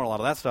 We ignore a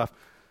lot of that stuff.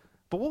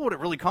 But what would it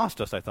really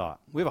cost us, I thought?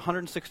 We have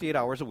 168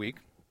 hours a week.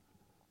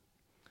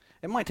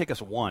 It might take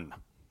us one.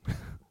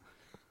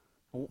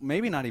 Well,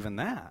 maybe not even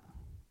that,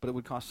 but it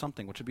would cost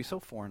something, which would be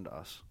so foreign to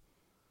us.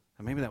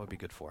 And maybe that would be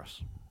good for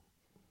us.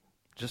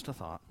 Just a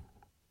thought.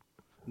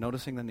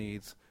 Noticing the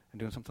needs and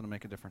doing something to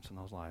make a difference in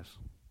those lives.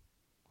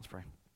 Let's pray.